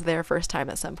 it was their first time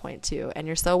at some point too. And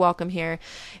you're so welcome here.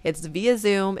 It's via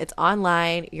Zoom, it's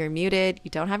online, you're muted, you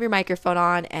don't have your microphone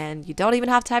on, and you don't even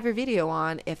have to have your video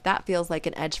on if that feels like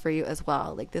an edge for you as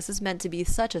well. Like, this is meant to be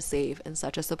such a safe and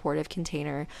such a supportive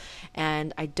container,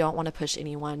 and I don't want to push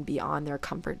anyone beyond their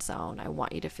comfort zone. I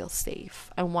want you to feel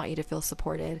safe. I want you to feel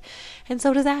supported. And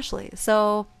so does Ashley.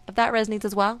 So if that resonates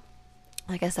as well,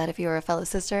 like I said, if you're a fellow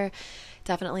sister,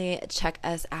 definitely check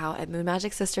us out at Moon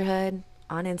Magic Sisterhood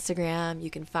on Instagram. You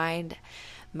can find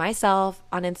myself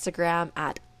on Instagram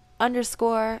at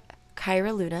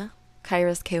 _Kyra Luna.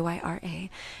 Kyra's Kyra.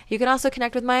 You can also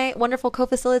connect with my wonderful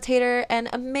co-facilitator and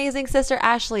amazing sister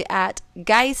Ashley at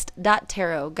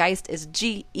Geist.tarot. Geist is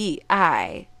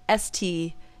GEIST.tarot,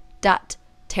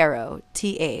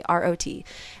 TAROT.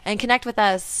 And connect with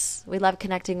us. We love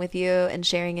connecting with you and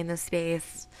sharing in this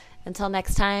space. Until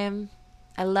next time,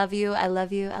 I love you, I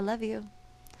love you, I love you.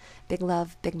 Big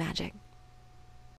love, big magic.